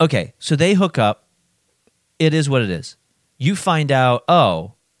 Now, okay, so they hook up. It is what it is. You find out,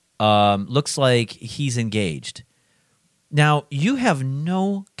 looks like he's engaged. Now, you have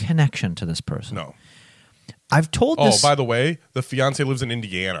no connection to this person. No. I've told Oh, this. by the way, the fiance lives in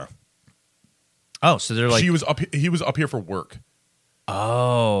Indiana. Oh, so they're like, He was up here for work.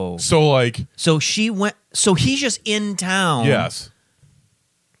 oh, So like, so she went. So he's just in town. yes.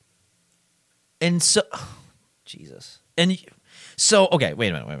 And so, Jesus. And so, okay, wait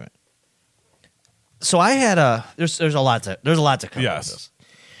a minute. So I had there's a lot to cover. Yes. With this.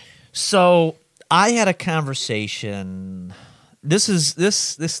 So I had a conversation.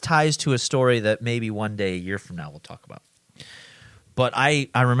 This ties to a story that maybe one day, a year from now, we'll talk about. But I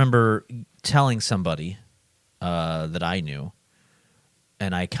remember telling somebody that I knew,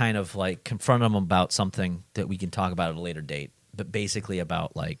 and I kind of like confronted them about something that we can talk about at a later date, but basically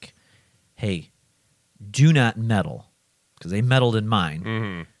about like, hey, do not meddle, because they meddled in mine.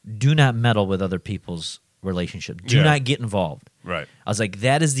 Mm-hmm. Do not meddle with other people's relationship. Do Yeah. not get involved. Right. I was like,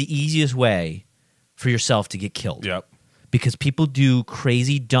 that is the easiest way for yourself to get killed. Yep. Because people do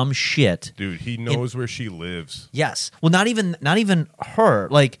crazy, dumb shit. Dude, he knows where she lives. Yes. Well, not even her.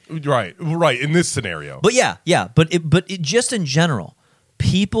 Like, Right. In this scenario. but yeah. But it just in general,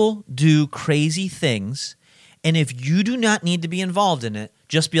 people do crazy things, and if you do not need to be involved in it,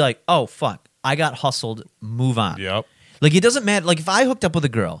 just be like, oh fuck, I got hustled. Move on. Yep. Like, it doesn't matter. Like, if I hooked up with a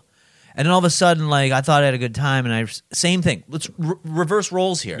girl And then all of a sudden, like, I thought I had a good time, and same thing. Let's reverse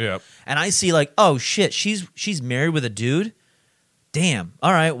roles here. Yep. And I see, like, oh shit, she's married with a dude. Damn.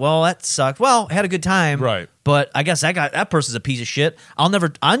 All right. Well, that sucked. Well, I had a good time. Right. But I guess that person's a piece of shit. I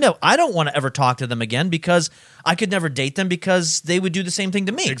don't want to ever talk to them again because I could never date them because they would do the same thing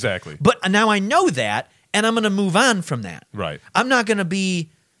to me. Exactly. But now I know that, and I'm going to move on from that. Right. I'm not going to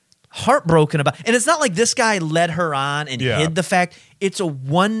be heartbroken about. And it's not like this guy led her on and hid the fact. It's a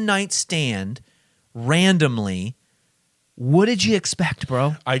one-night stand randomly. What did you expect,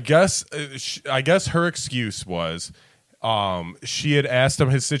 bro? I guess her excuse was she had asked him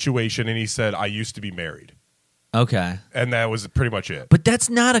his situation, and he said, "I used to be married." Okay. And that was pretty much it. But that's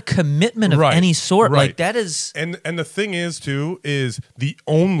not a commitment of any sort. Right. Like, that is... And the thing is, too, is the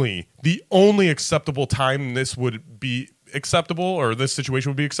only acceptable time this would be acceptable, or this situation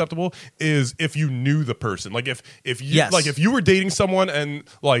would be acceptable, is if you knew the person. Like, if you like, if you were dating someone and,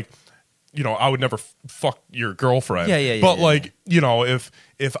 like, you know, I would never fuck your girlfriend. But like, you know, if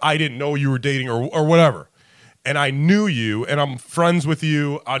I didn't know you were dating or whatever, and I knew you and I'm friends with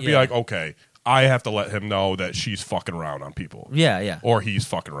you, I'd be like, okay, I have to let him know that she's fucking around on people. Yeah. Or he's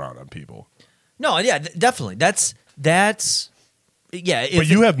fucking around on people. No, yeah, definitely. That's yeah. But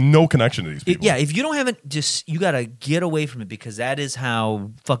you have no connection to these people. If you don't have it, just you got to get away from it, because that is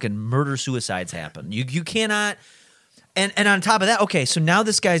how fucking murder suicides happen. You cannot. And on top of that, okay, so now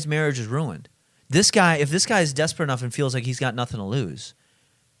this guy's marriage is ruined. If this guy is desperate enough and feels like he's got nothing to lose,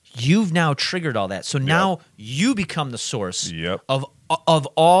 you've now triggered all that. So now you become the source of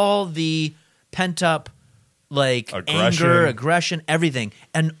all the pent up, like, anger, aggression, everything,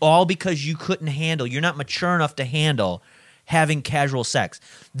 and all because you're not mature enough to handle having casual sex.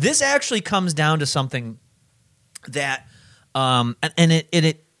 This actually comes down to something that, I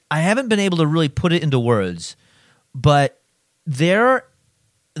haven't been able to really put it into words, but there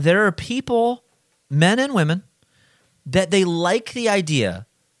are people, men and women, that they like the idea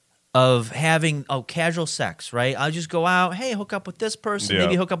of having casual sex, right? I'll just go out, hey, hook up with this person,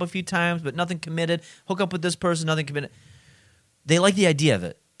 maybe hook up a few times, but nothing committed. Hook up with this person, nothing committed. They like the idea of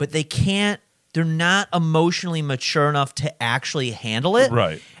it, but they're not emotionally mature enough to actually handle it.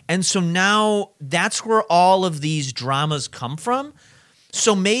 Right. And so now that's where all of these dramas come from.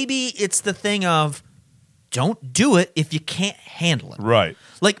 So maybe it's the thing of, don't do it if you can't handle it. Right.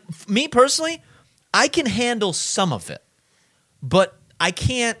 Like, me personally, I can handle some of it, but I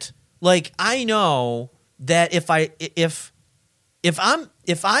can't. Like, I know that if I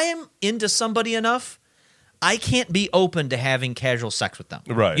am into somebody enough, I can't be open to having casual sex with them.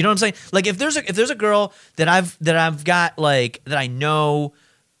 Right. You know what I'm saying? Like, if there's a girl that I've got, like, that I know,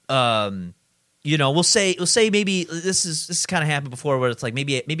 you know, we'll say maybe this kind of happened before, where it's like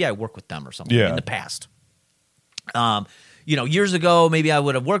maybe I work with them or something in the past. You know, years ago, maybe I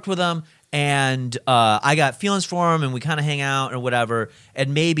would have worked with them, and I got feelings for him, and we kind of hang out or whatever,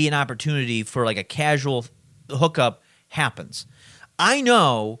 and maybe an opportunity for, like, a casual hookup happens. I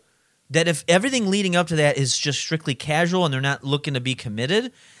know that if everything leading up to that is just strictly casual and they're not looking to be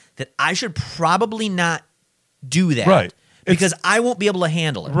committed, that I should probably not do that. Right. Because I won't be able to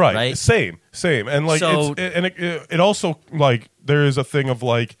handle it. Right. Same. And, like, So- it also, like, there is a thing of,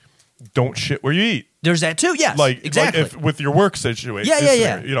 like, don't shit where you eat. There's that too. Yes. Like, exactly. Like, if with your work situation.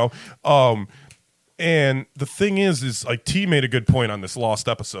 Yeah. You know, and the thing is like, T made a good point on this Lost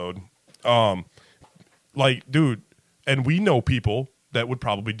episode. Like, dude, and we know people that would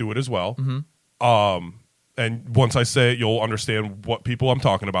probably do it as well. Mm-hmm. And once I say it, you'll understand what people I'm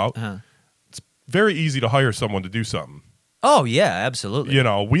talking about. Uh-huh. It's very easy to hire someone to do something. Oh yeah, absolutely. You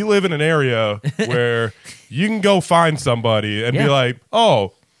know, we live in an area where you can go find somebody and be like,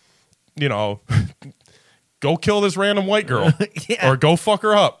 oh, you know, go kill this random white girl or go fuck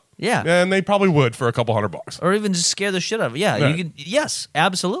her up. Yeah. And they probably would for a couple $100. Or even just scare the shit out of it. Yeah. You can. Yes,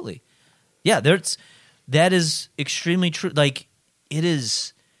 absolutely. Yeah, that is extremely true. Like, it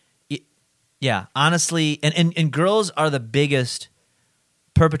is. Yeah, honestly, and girls are the biggest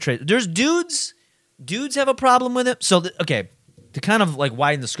perpetrators. There's dudes have a problem with it. So okay, to kind of, like,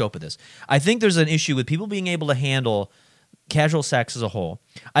 widen the scope of this, I think there's an issue with people being able to handle casual sex as a whole.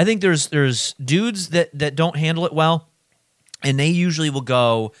 I think there's dudes that don't handle it well, and they usually will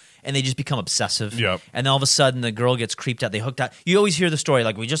go and they just become obsessive. Yep. And then all of a sudden the girl gets creeped out. They hooked up. You always hear the story,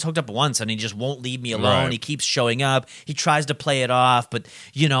 like, we just hooked up once and he just won't leave me alone. Right. He keeps showing up. He tries to play it off, but,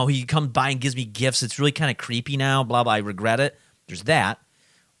 you know, he comes by and gives me gifts. It's really kind of creepy now, blah, blah. I regret it. There's that.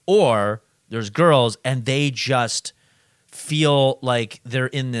 Or there's girls and they just feel like they're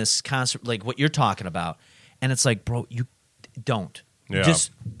in this concert, like what you're talking about. And it's like, bro, you don't. Yeah.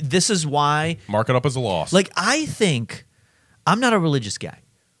 This is why. Mark it up as a loss. Like, I think, I'm not a religious guy.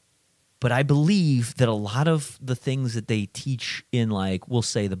 But I believe that a lot of the things that they teach in, like, we'll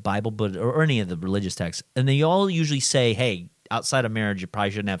say the Bible, but or any of the religious texts, and they all usually say, hey, outside of marriage, you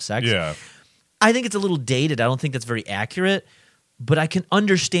probably shouldn't have sex. Yeah. I think it's a little dated. I don't think that's very accurate. But I can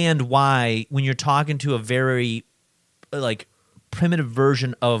understand why when you're talking to a very, like, primitive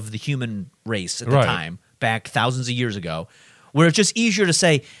version of the human race at the time, back thousands of years ago, where it's just easier to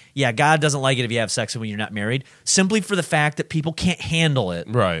say, yeah, God doesn't like it if you have sex when you're not married, simply for the fact that people can't handle it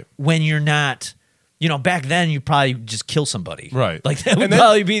when you're not, back then you probably just kill somebody. Right. Like that would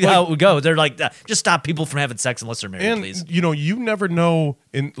probably be how it would go. They're like, just stop people from having sex unless they're married, please. You never know,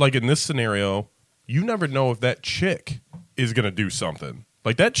 in this scenario, you never know if that chick is going to do something.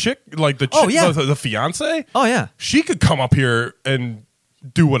 Like that chick, like the chick, the fiance? Oh, yeah. She could come up here and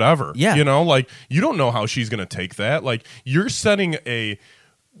do whatever. Yeah. Like you don't know how she's going to take that. Like you're sending a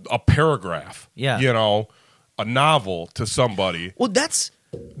paragraph, a novel to somebody. Well, that's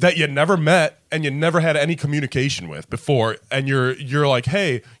that you never met and you never had any communication with before, and you're like,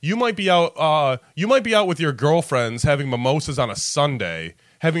 hey, you might be out with your girlfriends having mimosas on a Sunday,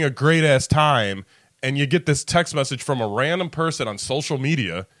 having a great ass time, and you get this text message from a random person on social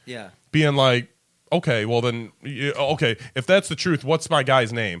media, being like, okay, well then, okay, if that's the truth, what's my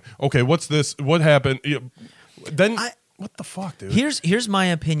guy's name? Okay, what's this? What happened? Then what the fuck, dude? Here's my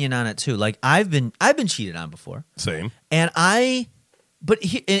opinion on it too. Like I've been cheated on before. Same. And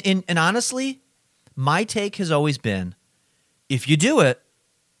honestly, my take has always been, if you do it,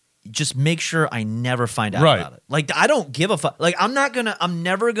 just make sure I never find out about it. Like I don't give a fuck. Like I'm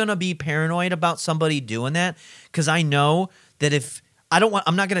never gonna be paranoid about somebody doing that, because I know that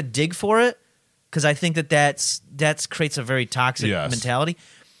I'm not gonna dig for it. Because I think that creates a very toxic mentality.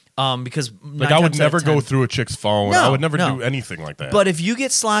 Because I would never go through a chick's phone. I would never do anything like that. But if you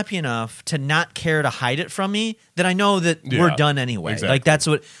get sloppy enough to not care to hide it from me, then I know that we're done anyway. Exactly. Like that's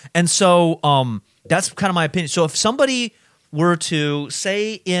what. And so that's kind of my opinion. So if somebody were to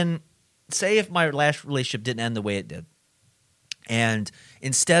say if my last relationship didn't end the way it did, and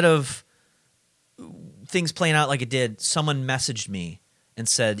instead of things playing out like it did, someone messaged me and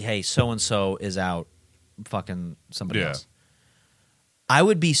said, hey, so-and-so is out fucking somebody else. I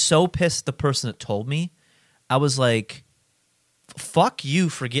would be so pissed the person that told me. I was like, fuck you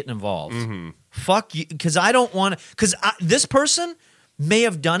for getting involved. Mm-hmm. Fuck you, because I don't want to, because this person may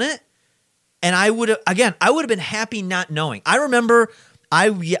have done it, and I would have been happy not knowing. I remember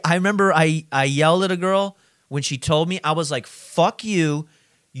I yelled at a girl when she told me. I was like, fuck you.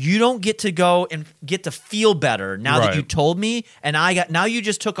 You don't get to go and get to feel better now that you told me, and now you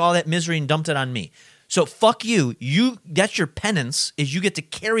just took all that misery and dumped it on me. So fuck you. That's your penance, is you get to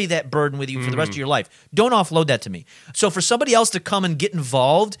carry that burden with you for the rest of your life. Don't offload that to me. So for somebody else to come and get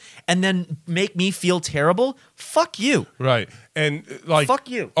involved and then make me feel terrible, fuck you. Right. And like fuck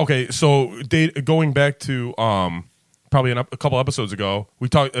you. Okay, so going back to probably a couple episodes ago,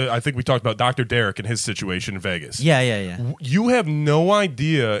 I think we talked about Dr. Derek and his situation in Vegas. Yeah. You have no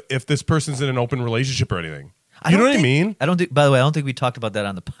idea if this person's in an open relationship or anything. You know what I mean? By the way, I don't think we talked about that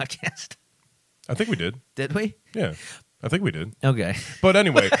on the podcast. I think we did. Did we? Yeah, I think we did. Okay. But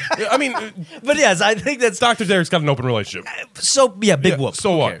anyway, I mean... But yes, I think that's... Dr. Derek's got an open relationship. So, yeah, big whoop.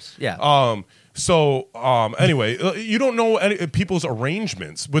 So Who what? cares? Yeah. Anyway, you don't know people's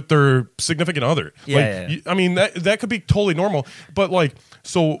arrangements with their significant other. Yeah. I mean, that could be totally normal. But like,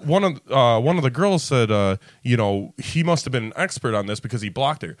 so one of the girls said, he must have been an expert on this because he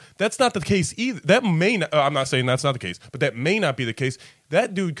blocked her. That's not the case either. That may not, I'm not saying that's not the case, but that may not be the case.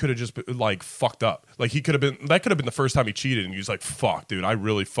 That dude could have just been, like, fucked up. Like that could have been the first time he cheated, and he was like, "Fuck, dude, I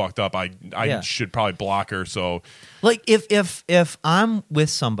really fucked up. I should probably block her." So, like, if I'm with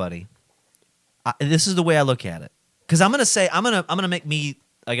somebody, this is the way I look at it. Because I'm gonna make me,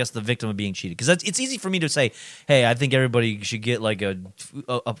 I guess, the victim of being cheated. Because it's easy for me to say, "Hey, I think everybody should get like a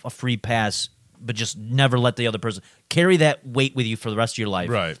free pass, but just never let the other person carry that weight with you for the rest of your life."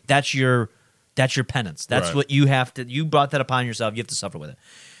 Right. That's your penance. That's what you have to. You brought that upon yourself. You have to suffer with it.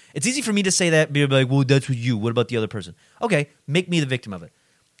 It's easy for me to say that, be like, "Well, that's with you. What about the other person?" Okay, make me the victim of it.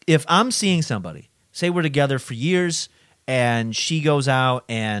 If I'm seeing somebody, say we're together for years, and she goes out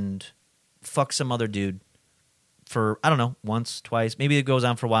and fucks some other dude for, I don't know, once, twice, maybe it goes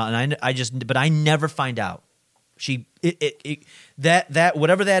on for a while, and I never find out. That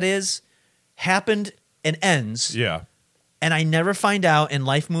whatever that is happened and ends. Yeah. And I never find out, and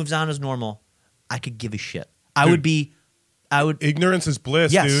life moves on as normal. I could give a shit. Ignorance is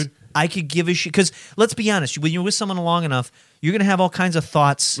bliss, yes. dude. I could give a shit. Because let's be honest, when you're with someone long enough, you're going to have all kinds of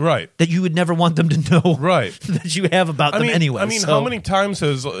thoughts that you would never want them to know that you have about them anyway. I mean, how many times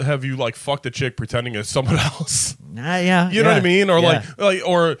have you like fucked a chick pretending it's someone else? Yeah. You know what I mean? Or like,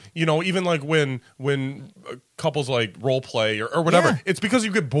 or you know, even like when couples like role play or whatever, it's because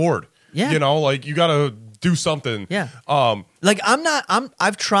you get bored. Yeah. You know, like you got to do something. Yeah. Like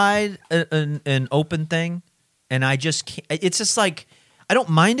I've tried an open thing, and I just can't. It's just like I don't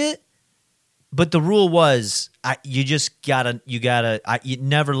mind it, but the rule was you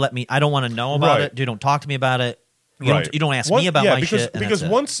never let me. I don't want to know about it. You don't talk to me about it. You don't ask me about my shit. Because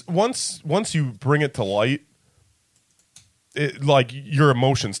once you bring it to light, like your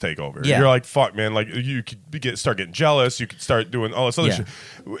emotions take over. Yeah. You're like, fuck, man. Like you could start getting jealous. You could start doing all this other shit,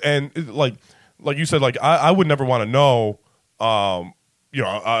 and like you said, like I would never want to know. You know,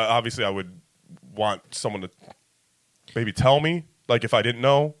 obviously I would want someone to maybe tell me, like if I didn't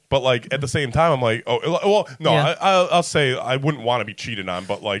know. But like at the same time, I'm like, oh well, no. Yeah. I'll say I wouldn't want to be cheated on,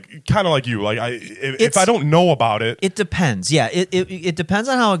 but like kind of like you, like if I don't know about it, it depends. Yeah, it depends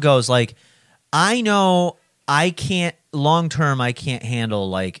on how it goes. Like I know I can't long term. I can't handle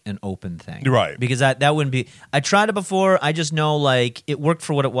like an open thing, right? Because that wouldn't be. I tried it before. I just know like it worked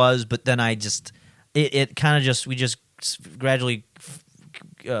for what it was, but then I just it kind of just we just gradually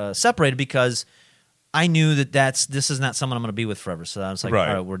separated because I knew this is not someone I'm going to be with forever. So I was like, all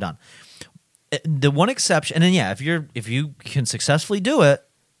right, we're done. The one exception, and then if you can successfully do it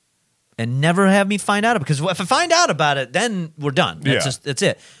and never have me find out, because if I find out about it, then we're done. That's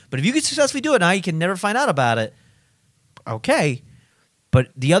it. But if you can successfully do it, now you can never find out about it. Okay, but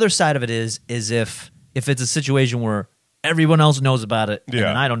the other side of it is if it's a situation where everyone else knows about it and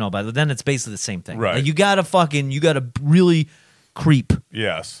I don't know about it, then it's basically the same thing. Right? Like you gotta really creep.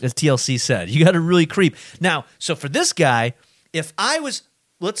 Yes, as TLC said, you got to really creep. Now, so for this guy, if I was,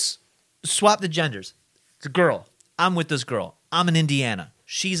 let's swap the genders. It's a girl. I'm with this girl. I'm in Indiana.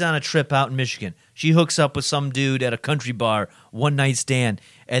 She's on a trip out in Michigan. She hooks up with some dude at a country bar, one night stand,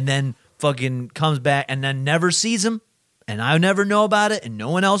 and then fucking comes back and then never sees him, and I never know about it, and no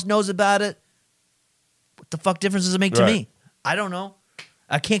one else knows about it. What the fuck difference does it make to me? I don't know.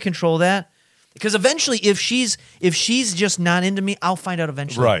 I can't control that. Because eventually, if she's just not into me, I'll find out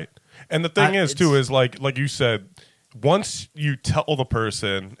eventually. Right. And the thing is, too, is like you said, once you tell the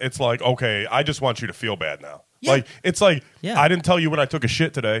person, it's like, okay, I just want you to feel bad now. Yeah. Like, it's like, I didn't tell you when I took a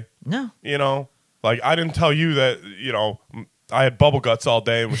shit today. No. You know? Like, I didn't tell you that, you know, I had bubble guts all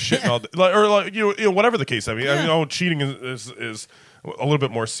day and was shitting all day. Like, or, like, you know, whatever the case. I mean, you know, cheating is a little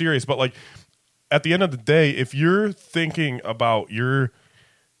bit more serious. But, like, at the end of the day, if you're thinking about your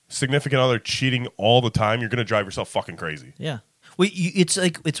significant other cheating all the time, you're going to drive yourself fucking crazy. Yeah. Well,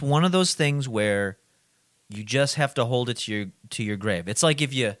 it's one of those things where you just have to hold it to your grave. It's like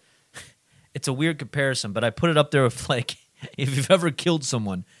it's a weird comparison, but I put it up there with like if you've ever killed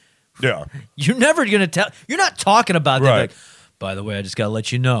someone, you're never going to tell. You're not talking about that. Like, by the way, I just got to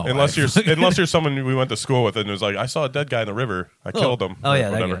let you know. Unless you're someone we went to school with and it was like, I saw a dead guy in the river. I killed him. Oh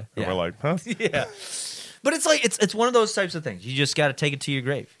yeah, whatever. And we're like, huh? Yeah. But it's like it's one of those types of things. You just got to take it to your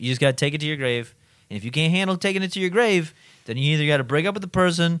grave. You just got to take it to your grave. And if you can't handle taking it to your grave, then you either got to break up with the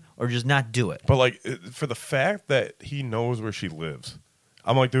person or just not do it. But like for the fact that he knows where she lives,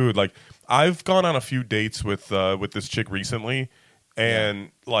 I'm like, dude, like I've gone on a few dates with this chick recently, and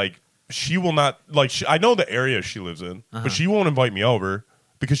like she will not like. I know the area she lives in, but she won't invite me over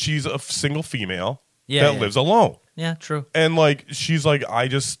because she's a single female that lives alone. Yeah, true. And like she's like,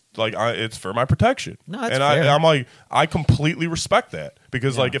 it's for my protection. No, that's and fair. I'm like, I completely respect that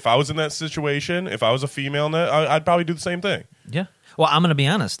because like if I was in that situation, if I was a female in that, I'd probably do the same thing. Yeah. Well, I'm gonna be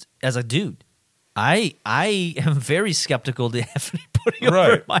honest. As a dude, I am very skeptical to have anybody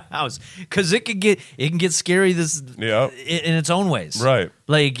over at my house because it can get scary. In its own ways. Right.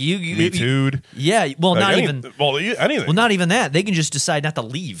 Like Me too. Yeah. Well, like anything. Well, not even that. They can just decide not to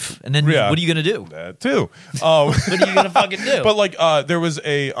leave, and then what are you gonna do? That too. What are you gonna fucking do? But like, there was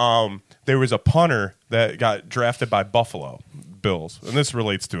a punter that got drafted by Buffalo Bills, and this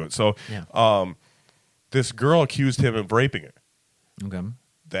relates to it. So, this girl accused him of raping her. Okay.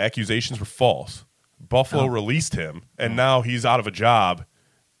 The accusations were false. Buffalo released him, and now he's out of a job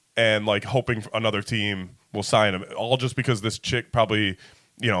and like hoping another team will sign him. All just because this chick probably,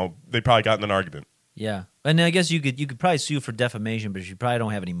 they probably got in an argument. Yeah, and I guess you could probably sue for defamation, but you probably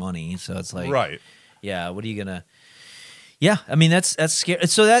don't have any money, so it's like Yeah, what are you gonna? Yeah, I mean that's scary.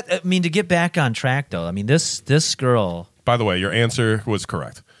 So to get back on track though, I mean this girl. By the way, your answer was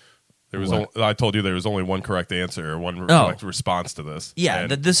correct. I told you there was only one correct answer or one correct response to this. Yeah,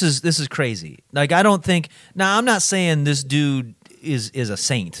 this is crazy. Like I don't think. Now I'm not saying this dude is a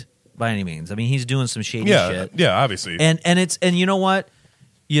saint. by any means. I mean, he's doing some shady Yeah, shit. yeah, obviously. And you know what?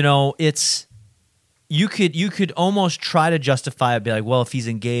 You know, it's you could almost try to justify it, be like, well, if he's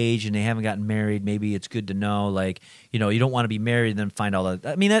engaged and they haven't gotten married, maybe it's good to know, like, you know, you don't want to be married and then find all that.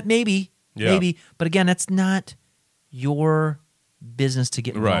 I mean, that maybe, but again, that's not your business to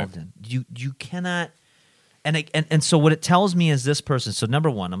get involved in. You cannot, and so what it tells me is this person. So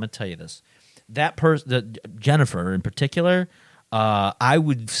number one, I'm going to tell you this: that person, Jennifer in particular, I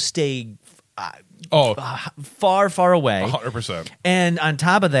would stay far, far away, 100%. And on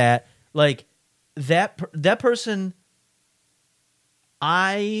top of that, like that person,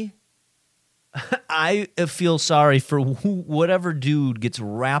 I feel sorry for whatever dude gets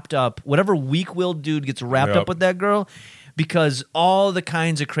wrapped up, whatever weak-willed dude gets wrapped up with that girl, because all the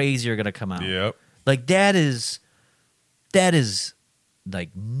kinds of crazy are going to come out. Yep. Like that is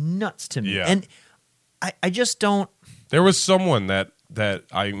like nuts to me. Yeah. And I just don't. There was someone that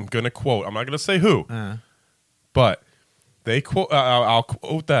I'm going to quote. I'm not going to say who, but they quote. I'll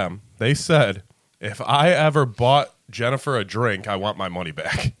quote them. They said, "If I ever bought Jennifer a drink, I want my money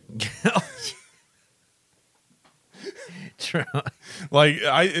back." True.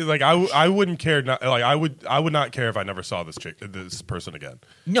 I wouldn't care. I would not care if I never saw this person again.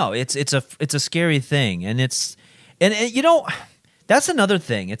 No, it's a scary thing, and you know, that's another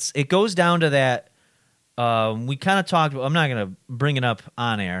thing. It goes down to that. We kind of talked. I'm not going to bring it up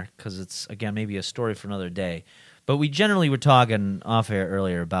on air because it's, again, maybe a story for another day. But we generally were talking off air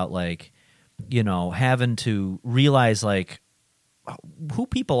earlier about, like, you know, having to realize, like, who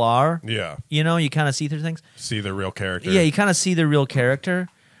people are. Yeah. You know, you kind of see through things. See their real character. Yeah, you kind of see their real character,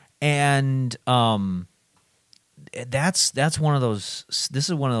 and that's one of those. This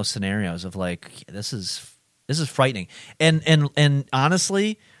is one of those scenarios of, like, this is frightening. And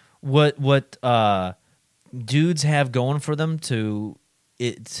honestly, what dudes have going for them to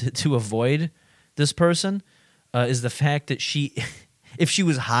avoid this person is the fact that if she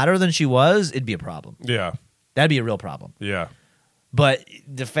was hotter than she was, it'd be a problem. Yeah. That'd be a real problem. Yeah. But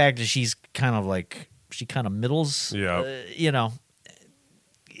the fact that she's kind of like, she kind of middles, you know,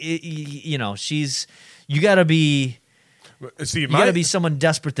 you got to be, you got to be someone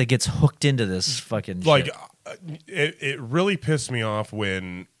desperate that gets hooked into this fucking like, shit. It really pissed me off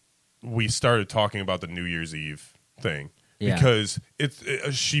when we started talking about the New Year's Eve thing because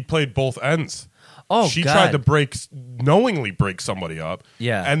she played both ends. Oh, she God. tried to knowingly break somebody up.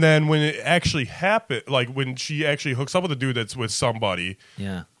 Yeah. And then when it actually happened, like when she actually hooks up with a dude that's with somebody.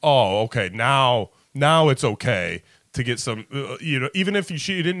 Yeah. Oh, okay. Now it's okay to get some, you know, even if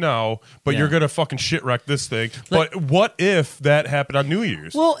she didn't know, but you're going to fucking shit wreck this thing. But what if that happened on New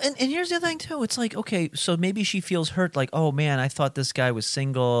Year's? Well, and here's the thing, too. It's like, okay, so maybe she feels hurt, like, oh, man, I thought this guy was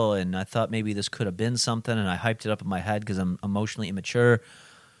single, and I thought maybe this could have been something, and I hyped it up in my head because I'm emotionally immature.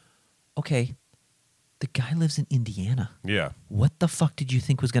 Okay. The guy lives in Indiana. Yeah. What the fuck did you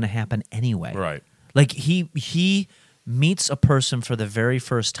think was going to happen anyway? Right. Like, he meets a person for the very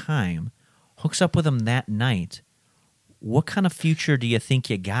first time, hooks up with him that night. What kind of future do you think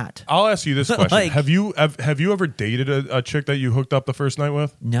you got? I'll ask you this question: Like, have you ever dated a chick that you hooked up the first night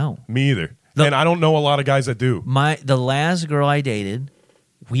with? No. Me either. And I don't know a lot of guys that do. The last girl I dated,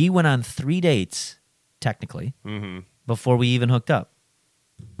 we went on 3 dates, technically, before we even hooked up.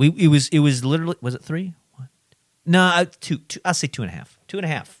 It was literally, was it 3? What? No, two. I'll say 2.5.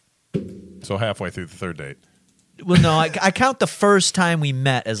 2.5. So halfway through the third date. Well, no, I count the first time we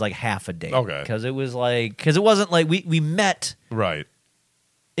met as like half a date. Okay. Because it wasn't like we met right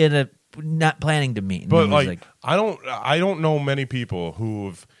in a not planning to meet. But like I don't know many people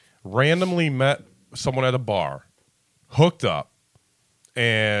who've randomly met someone at a bar, hooked up,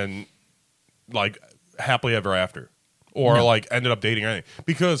 and like happily ever after, or like ended up dating or anything.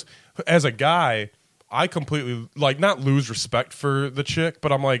 Because as a guy, I completely like not lose respect for the chick,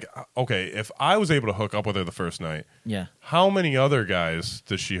 but I'm like, okay, if I was able to hook up with her the first night, how many other guys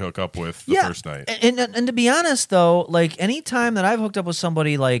does she hook up with the first night? And to be honest, though, like any time that I've hooked up with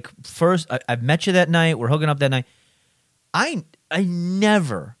somebody, like first I've met you that night, we're hooking up that night, I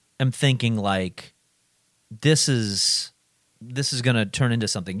never am thinking like this is gonna turn into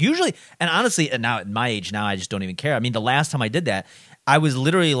something. Usually, and honestly, and now at my age now, I just don't even care. I mean, the last time I did that, I was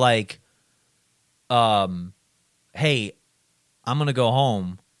literally like, hey, I'm going to go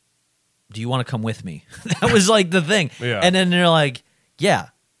home. Do you want to come with me? That was like the thing. Yeah. And then they're like, yeah.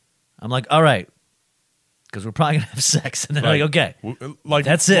 I'm like, all right. Because we're probably going to have sex. And they're like, okay. Like,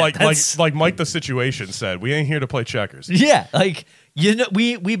 that's it. Like Mike the Situation said, we ain't here to play checkers. Yeah. Like, you know,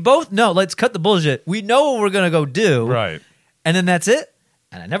 we both know, let's cut the bullshit. We know what we're going to go do. Right. And then that's it.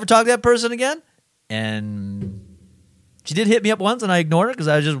 And I never talk to that person again. And She did hit me up once, and I ignored her because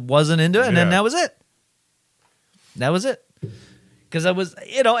I just wasn't into it, and then Yeah. that was it. That was it. Because I was,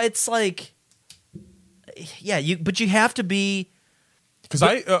 it's like, but you have to be. Because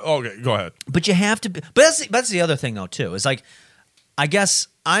okay, go ahead. But you have to be. But that's the other thing though too. Is like, I guess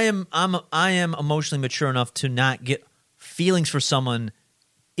I am emotionally mature enough to not get feelings for someone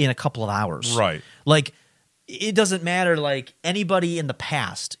in a couple of hours. Right. Like, it doesn't matter. Like anybody in the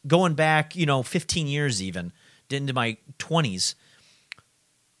past, going back, 15 years even into my 20s.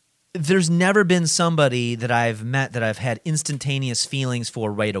 There's never been somebody that I've met that I've had instantaneous feelings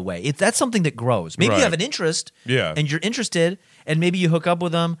for right away. That's something that grows. Maybe you have an interest, and you're interested, and maybe you hook up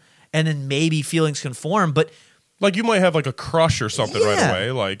with them, and then maybe feelings can form. But like you might have like a crush or something right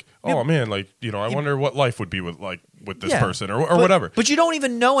away. Like, oh man, like I wonder what life would be with this person or whatever. But you don't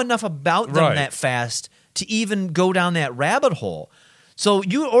even know enough about them Right. that fast to even go down that rabbit hole. So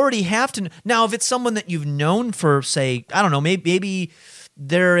you already have to now. If it's someone that you've known for, say, I don't know, maybe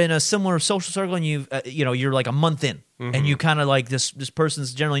they're in a similar social circle, and you're like a month in, and you kind of like this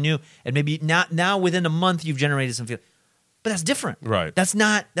person's generally new, and maybe now within a month you've generated some feeling, but that's different, Right? That's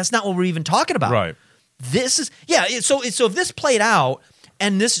not what we're even talking about, Right? This is So if this played out,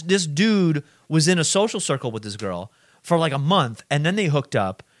 and this dude was in a social circle with this girl for like a month, and then they hooked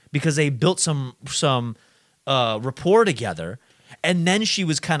up because they built some rapport together, and then she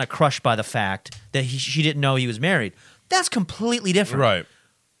was kind of crushed by the fact that she didn't know he was married. That's completely different. Right.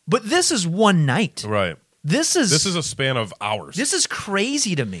 But this is one night. Right. This is a span of hours. This is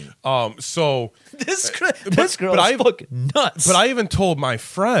crazy to me. So this girl but is fucking nuts. But I even told my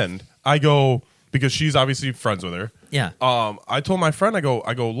friend, I go, because she's obviously friends with her. Yeah. I told my friend, I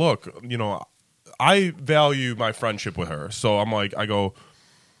go, look, I value my friendship with her. So I'm like,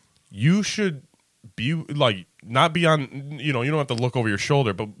 you should be like, not be on, you don't have to look over your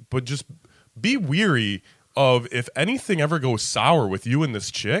shoulder, but just be weary of if anything ever goes sour with you and this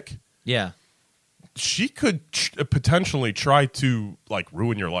chick. Yeah. She could potentially try to like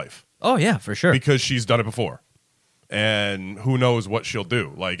ruin your life. Oh yeah, for sure. Because she's done it before. And who knows what she'll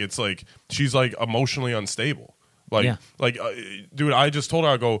do. Like, it's like she's like emotionally unstable. Like, dude, I just told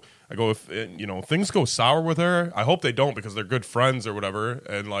her, I go, if things go sour with her, I hope they don't, because they're good friends or whatever.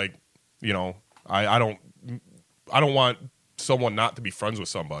 And like, I don't want someone not to be friends with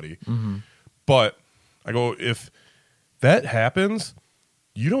somebody. Mm-hmm. But I go, if that happens,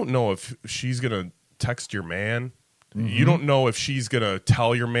 you don't know if she's going to text your man. Mm-hmm. You don't know if she's going to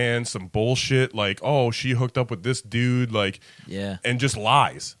tell your man some bullshit like, oh, she hooked up with this dude, like, and just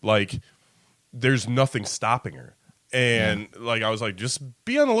lies. Like, there's nothing stopping her. And like, I was like, just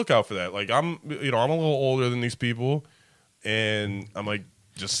be on the lookout for that. Like, I'm a little older than these people, and I'm like,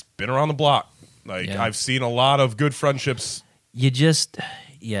 just been around the block. Like, I've seen a lot of good friendships.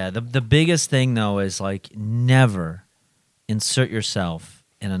 The biggest thing though is like, never insert yourself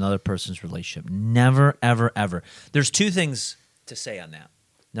in another person's relationship. Never, ever, ever. There's two things to say on that.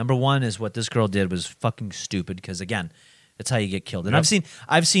 Number one is what this girl did was fucking stupid, because again, that's how you get killed. And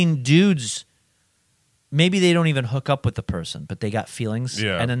I've seen dudes, maybe they don't even hook up with the person, but they got feelings,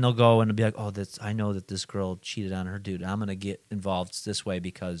 and then they'll go and be like, oh, I know that this girl cheated on her dude. I'm gonna get involved this way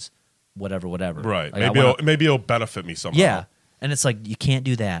because whatever. Right. Like, maybe it'll benefit me somehow. Yeah. And it's like, you can't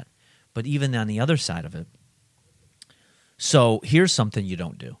do that. But even on the other side of it, so here's something you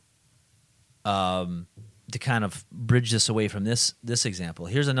don't do. To kind of bridge this away from this example,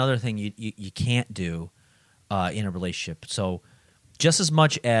 here's another thing you can't do in a relationship. So just as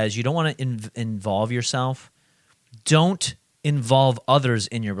much as you don't want to involve yourself, don't involve others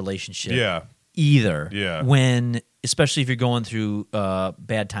in your relationship either. Yeah. Especially if you're going through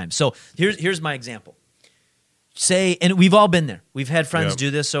bad times. So here's my example. Say, and we've all been there. We've had friends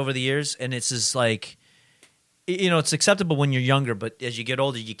do this over the years, and it's just like, it's acceptable when you're younger, but as you get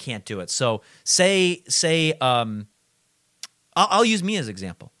older, you can't do it. So say, I'll use me as an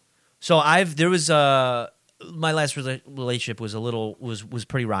example. So my last relationship was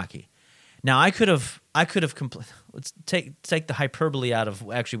pretty rocky. Now I could have let's take the hyperbole out of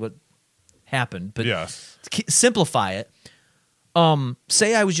actually what happened, but simplify it.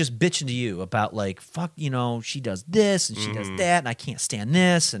 Say I was just bitching to you about like, fuck, she does this and she does that, and I can't stand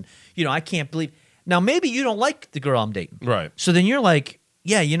this, and I can't believe. Now maybe you don't like the girl I'm dating, right? So then you're like,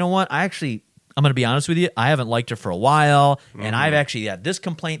 yeah, you know what? I'm going to be honest with you. I haven't liked her for a while, and I've actually had this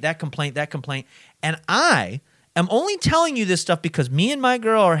complaint, that complaint, and I am only telling you this stuff because me and my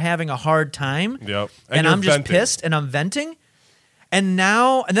girl are having a hard time. Yep. And I'm just pissed, and I'm venting. And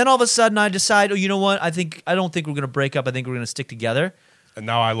then all of a sudden I decide, oh, you know what? I don't think we're going to break up. I think we're going to stick together. And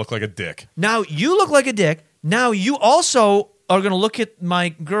now I look like a dick. Now you look like a dick. Now you also are going to look at my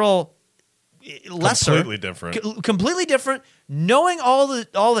girl lesser, Completely different. completely different. Knowing all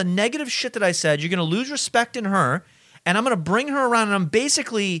the negative shit that I said, you're going to lose respect in her, and I'm going to bring her around, and I'm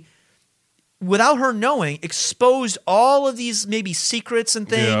basically, without her knowing, exposed all of these maybe secrets and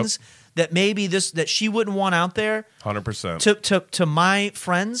things that maybe that she wouldn't want out there 100%. to my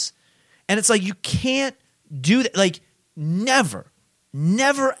friends. And it's like, you can't do that. Like, never,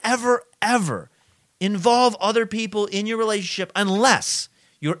 ever, ever involve other people in your relationship unless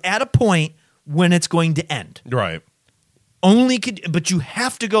you're at a point when it's going to end. Right. But you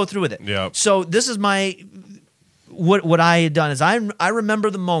have to go through with it. Yep. So this is what I had done is I remember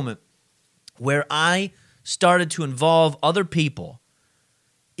the moment where I started to involve other people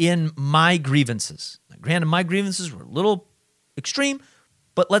in my grievances. Granted, my grievances were a little extreme,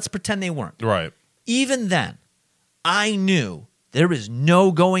 but let's pretend they weren't. Right. Even then, I knew there is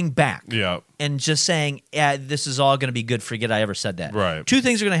no going back. Yeah. And just saying, this is all going to be good. Forget I ever said that. Right. Two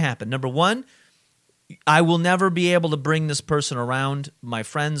things are going to happen. Number one, I will never be able to bring this person around my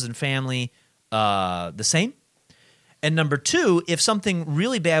friends and family the same. And number two, if something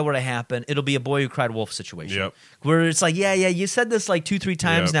really bad were to happen, it'll be a boy who cried wolf situation. Yep. Where it's like, yeah, you said this like 2-3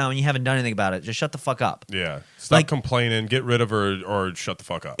 times Yep. now and you haven't done anything about it. Just shut the fuck up. Yeah. Stop Like- complaining, get rid of her, or shut the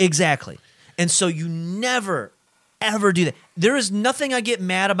fuck up. Exactly. And so you never, ever do that. There is nothing I get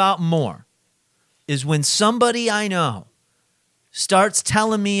mad about more is when somebody I know starts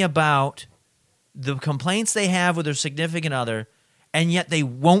telling me about the complaints they have with their significant other, and yet they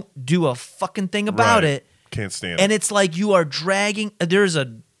won't do a fucking thing about Right. it. Can't stand And it. it's like you are dragging. There's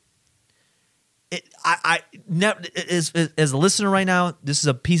a. As a listener right now, this is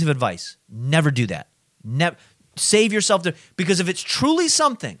a piece of advice. Never do that. Never save yourself because if it's truly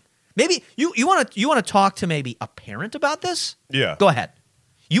something, maybe you want to talk to maybe a parent about this. Yeah. Go ahead.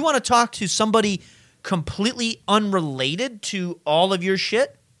 You want to talk to somebody completely unrelated to all of your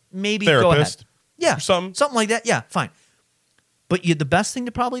shit. Maybe go ahead. Therapist. Yeah, Or something. like that. Yeah, fine. But the best thing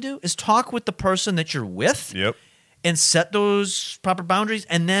to probably do is talk with the person that you're with Yep. and set those proper boundaries.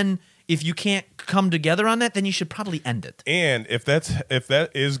 And then if you can't come together on that, then you should probably end it. And if that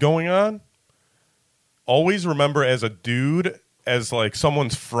is going on, always remember as a dude, as like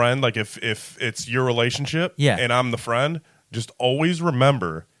someone's friend, like if it's your relationship Yeah. and I'm the friend, just always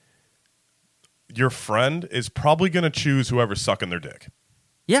remember your friend is probably going to choose whoever's sucking their dick.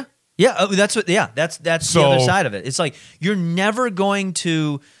 Yeah. Yeah, that's what. Yeah, that's the So- other side of it. It's like you're never going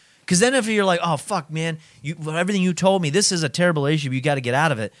to, because then if you're like, oh fuck, man, everything you told me, this is a terrible issue. You got to get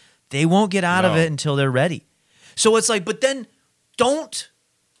out of it. They won't get out of No. it until they're ready. So it's like, but then don't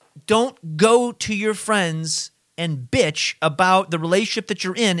go to your friends and bitch about the relationship that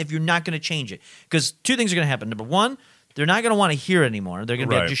you're in if you're not going to change it. Because two things are going to happen. Number one, they're not going to want to hear it anymore. They're going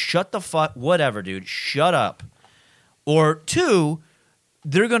to be like, Right. just shut the fuck, whatever, dude, shut up. Or two,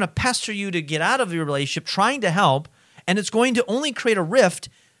 they're going to pester you to get out of your relationship, trying to help, and it's going to only create a rift.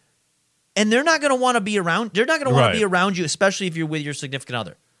 And they're not going to want to be around. They're not going to want Right. to be around you, especially if you're with your significant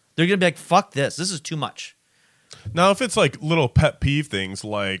other. They're going to be like, "Fuck this! This is too much." Now, if it's like little pet peeve things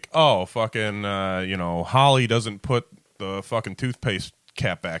like, oh, fucking, Holly doesn't put the fucking toothpaste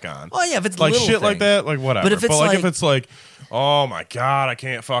cap back on. Well, yeah, if it's like little shit like things. that, like whatever. But if it's like like- if it's like, oh my god, I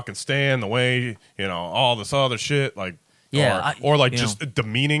can't fucking stand the way all this other shit, like Yeah, or like you just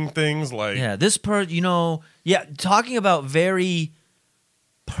demeaning things, like Yeah, this talking about very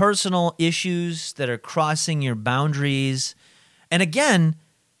personal issues that are crossing your boundaries. And again,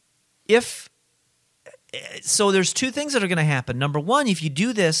 so there's two things that are going to happen. Number one, if you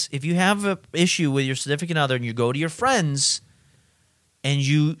do this, if you have an issue with your significant other and you go to your friends and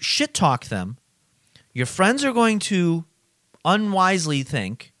you shit talk them, your friends are going to unwisely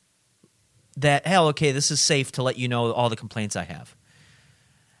think that, hell, okay, this is safe to let you know all the complaints I have.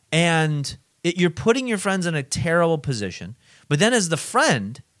 And you're putting your friends in a terrible position. But then as the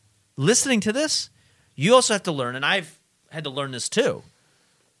friend listening to this, you also have to learn, and I've had to learn this too,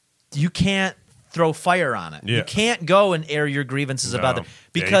 you can't throw fire on it. Yeah. You can't go and air your grievances about them. you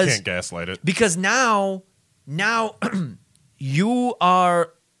Because can't gaslight it. because now you're going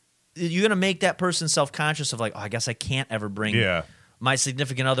to make that person self-conscious of like, oh, I guess I can't ever bring Yeah. my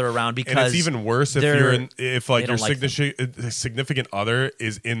significant other around because And it's even worse if they're- if they like your don't like them. significant other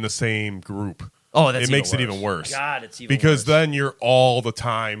is in the same group. Oh, that's it makes even it worse. even worse. God, it's even because worse. then you're all the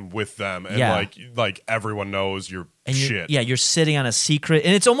time with them, and Yeah. like everyone knows your and shit. you're sitting on a secret,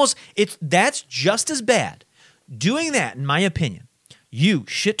 and that's just as bad. Doing that, in my opinion, you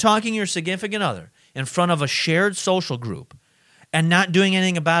shit talking your significant other in front of a shared social group and not doing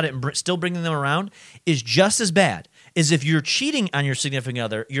anything about it and still bringing them around is just as bad as if you're cheating on your significant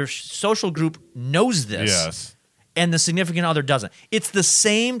other. Your social group knows this. Yes. and the significant other doesn't. It's the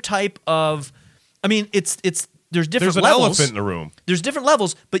same type of. I mean, it's there's different There's an levels. elephant in the room. There's different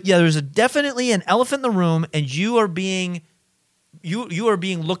levels, but yeah, there's definitely an elephant in the room, and you are being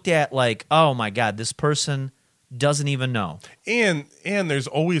looked at like, oh my God, this person doesn't even know. And there's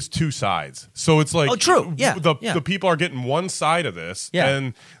always two sides. So it's like, Oh, true. Yeah. The people are getting one side of this, Yeah.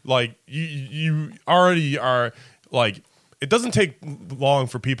 and like you already are like, it doesn't take long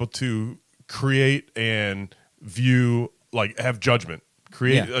for people to create and view, like have judgment,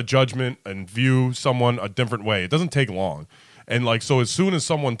 create Yeah. a judgment and view someone a different way. It doesn't take long. And like, so as soon as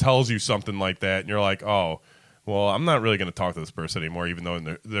someone tells you something like that, and you're like, oh, well, I'm not really going to talk to this person anymore, even though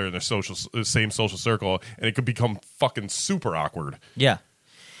they're in their same social circle, and it could become fucking super awkward. Yeah.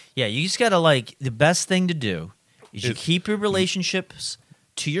 Yeah, you just got to like, the best thing to do is you keep your relationships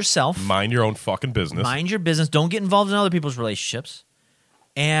to yourself. Mind your own fucking business. Mind your business. Don't get involved in other people's relationships.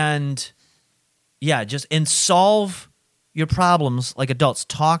 And yeah, and solve your problems like adults.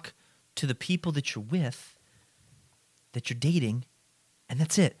 Talk to the people that you're with, that you're dating, and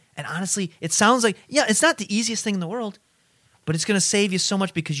that's it. And honestly, it sounds like, yeah, it's not the easiest thing in the world, but it's going to save you so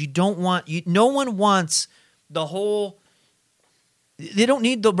much because you don't want, no one wants the whole, they don't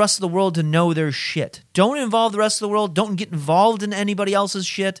need the rest of the world to know their shit. Don't involve the rest of the world. Don't get involved in anybody else's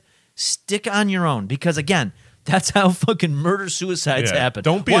shit. Stick on your own because, again, that's how fucking murder-suicides happen.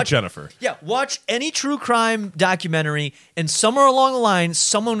 Don't be a Jennifer. Yeah, watch any true crime documentary, and somewhere along the line,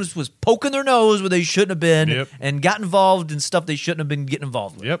 someone was poking their nose where they shouldn't have been, Yep. and got involved in stuff they shouldn't have been getting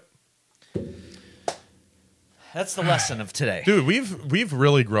involved with. Yep. That's the lesson of today. Dude, we've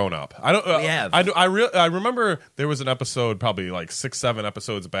really grown up. I don't. We have. I remember there was an episode probably like 6-7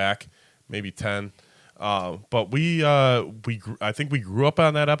 episodes back, maybe 10. But I think we grew up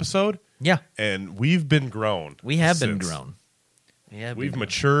on that episode. Yeah, And we've been grown. we have been since. grown. We've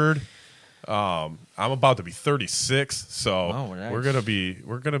matured. I'm about to be 36, so Oh, nice. we're gonna be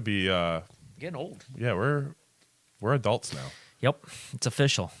getting old. yeah, we're adults now. Yep, it's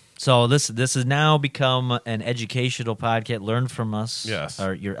official. So this has now become an educational podcast. Learn from us, Yes.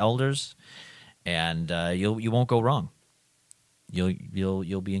 or your elders, and you won't go wrong.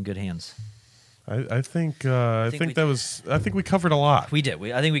 You'll be in good hands. I think we covered a lot. We did.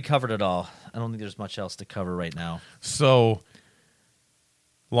 I think we covered it all. I don't think there's much else to cover right now. So,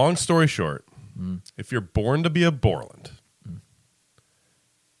 long story short, if you're born to be a Borland,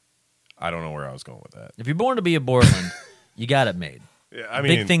 I don't know where I was going with that. If you're born to be a Borland, you got it made. Yeah, I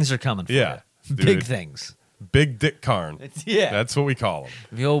mean, Big things are coming for yeah, you. dude. Big things. Big Dick Karn. Yeah. That's what we call him.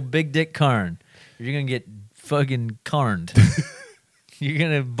 The old Big Dick Karn. You're going to get fucking carned. You're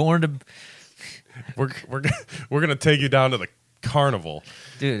going to born to... We're gonna take you down to the carnival.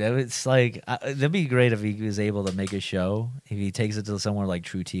 Dude, it's like, that'd be great if he was able to make a show. If he takes it to somewhere like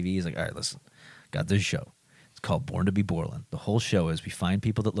True TV, he's like, all right, listen, got this show. It's called Born to be Borland. The whole show is we find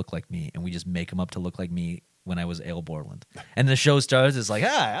people that look like me, and we just make them up to look like me when I was Al Borland. And the show starts, it's like,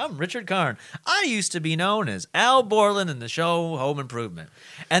 hi, I'm Richard Karn. I used to be known as Al Borland in the show Home Improvement.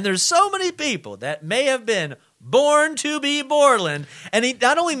 And there's so many people that may have been born to be Borland, and he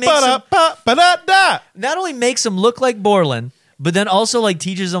not only makes them look like Borland, but then also like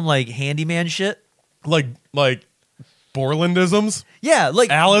teaches them like handyman shit. like Borlandisms, Yeah, like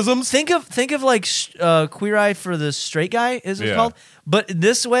Alisms. Think of like Queer Eye for the Straight Guy is what it's Yeah. called. But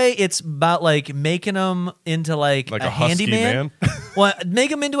this way, it's about like making them into like Like a husky handyman. man? Well, make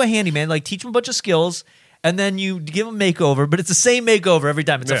them into a handyman. Like teach them a bunch of skills, and then you give them a makeover. But it's the same makeover every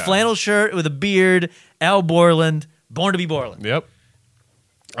time. It's a Yeah. flannel shirt with a beard. Al Borland, born to be Borland. Yep.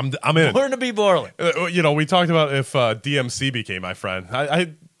 I'm in. Born to be Borland. We talked about if DMC became my friend. I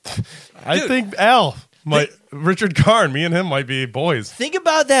Dude. think Al Richard Karn, me and him might be boys. Think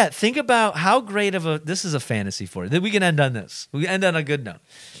about that. Think about how great of a... This is a fantasy for you. We can end on this. We can end on a good note.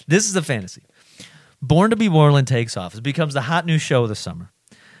 This is a fantasy. Born to be Borland takes off. It becomes the hot new show of the summer.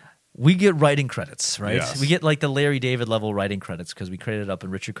 We get writing credits, right? Yes. We get like the Larry David level writing credits because we created it up,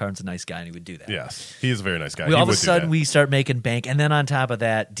 and Richard Karn's a nice guy, and he would do that. Yes, he is a very nice guy. All of a sudden, we start making bank, and then on top of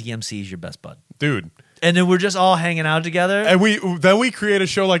that, DMC is your best bud. dude. And then we're just all hanging out together. And we create a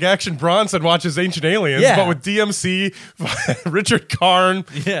show like Action Bronson watches Ancient Aliens, Yeah. but with DMC, Richard Karn.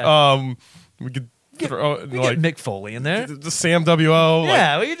 Yeah. We could throw we like get Mick Foley in there. the Sam W.O.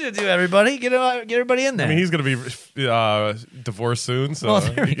 Yeah, we can do everybody. Get everybody in there. I mean, he's gonna be divorced soon, so Well,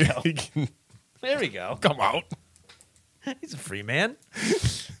 there we go. he can There we go. come out. He's a free man.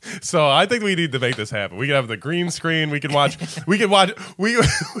 So I think we need to make this happen. We can have the green screen. We can watch. we can watch Boy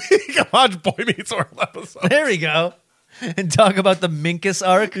Meets World episode. There we go. And talk about the Minkus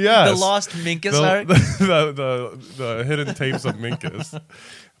arc. Yes. The lost Minkus arc. The hidden tapes of Minkus.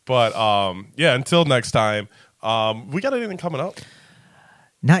 But yeah, until next time, We got anything coming up?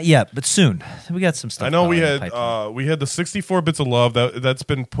 Not yet, but soon. We got some stuff. I know we in the had pipeline. the 64 bits of love that's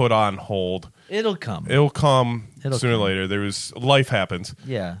been put on hold. It'll come. It'll come It'll sooner come. or later. There was life happens.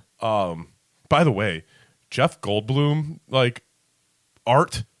 Yeah. By the way, Jeff Goldblum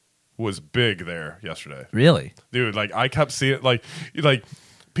art was big there yesterday. Really? Dude, I kept seeing like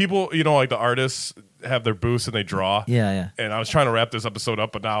people, the artists have their booths and they draw. Yeah. And I was trying to wrap this episode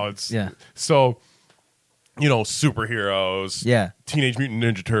up, but now it's Yeah. so superheroes, Yeah. Teenage Mutant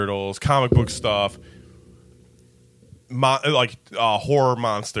Ninja Turtles, comic book stuff, horror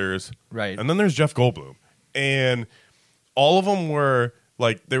monsters, Right. And then there's Jeff Goldblum, and all of them were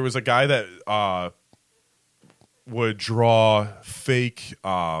there was a guy that would draw fake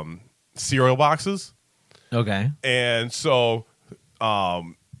cereal boxes, Okay. and so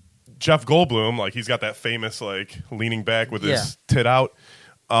Jeff Goldblum, he's got that famous leaning back with his tit out.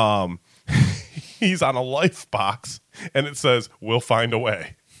 He's on a life box, and it says, "We'll find a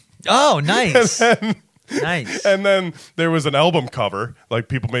way." Oh, nice. Nice. And then there was an album cover,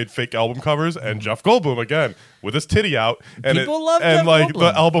 people made fake album covers, and Jeff Goldblum again with his titty out, and People love and Jeff Goldblum.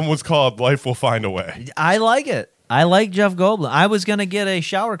 the album was called "Life Will Find a Way." I like it. I like Jeff Goldblum. I was going to get a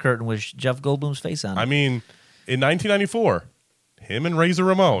shower curtain with Jeff Goldblum's face on it. I mean, in 1994, him and Razor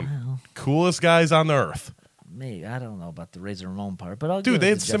Ramon, coolest guys on the earth. Maybe. I don't know about the Razor Ramon part, but I'll Dude, give it they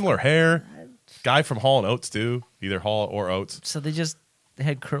to had Jeff similar Goldblum. hair. Guy from Hall & Oates too, either Hall or Oates. So they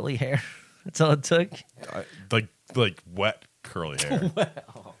had curly hair. That's all it took. Like wet curly hair.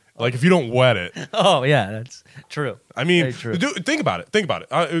 If you don't wet it. Oh yeah, that's true. I mean, Very true. dude, think about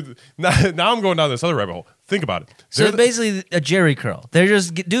it. Now I'm going down this other rabbit hole. Think about it. So it's basically a Jerry curl. They're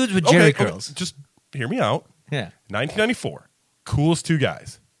just dudes with Jerry curls. Just hear me out. Yeah. 1994, coolest two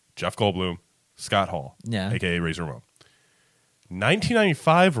guys, Jeff Goldblum, Scott Hall, Yeah. aka Razor Ramon.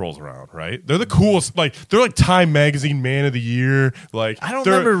 1995 rolls around, right? They're the coolest. They're Time Magazine Man of the Year. I don't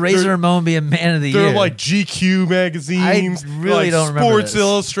remember Razor Ramon being Man of the Year. They're GQ magazines. I really don't remember Sports this.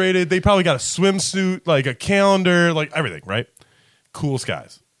 Illustrated. They probably got a swimsuit, a calendar, everything, right? Coolest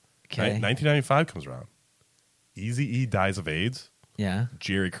guys. Okay. Right? 1995 comes around. Eazy-E dies of AIDS. Yeah,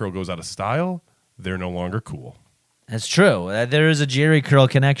 Jerry Curl goes out of style. They're no longer cool. that's true. There is a Jerry curl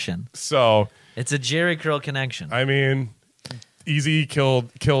connection. So, It's a Jerry curl connection. I mean, Eazy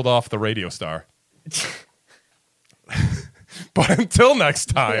killed off the radio star. But until next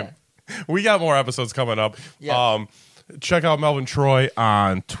time, we got more episodes coming up. Yeah. Check out Melvin Troy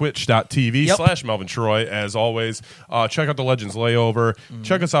on twitch.tv/Melvin Troy. As always, check out the Legends Layover.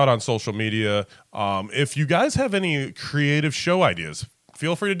 Check us out on social media. If you guys have any creative show ideas,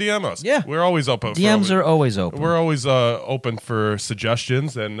 feel free to DM us. Yeah. We're always open. DMs are always open. We're always open for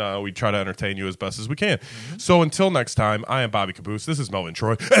suggestions, and we try to entertain you as best as we can. So until next time, I am Bobby Caboose. This is Melvin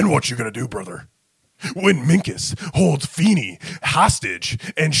Troy. And what you gonna do, brother? When Minkus holds Feeney hostage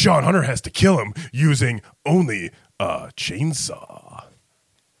and Sean Hunter has to kill him using only a chainsaw.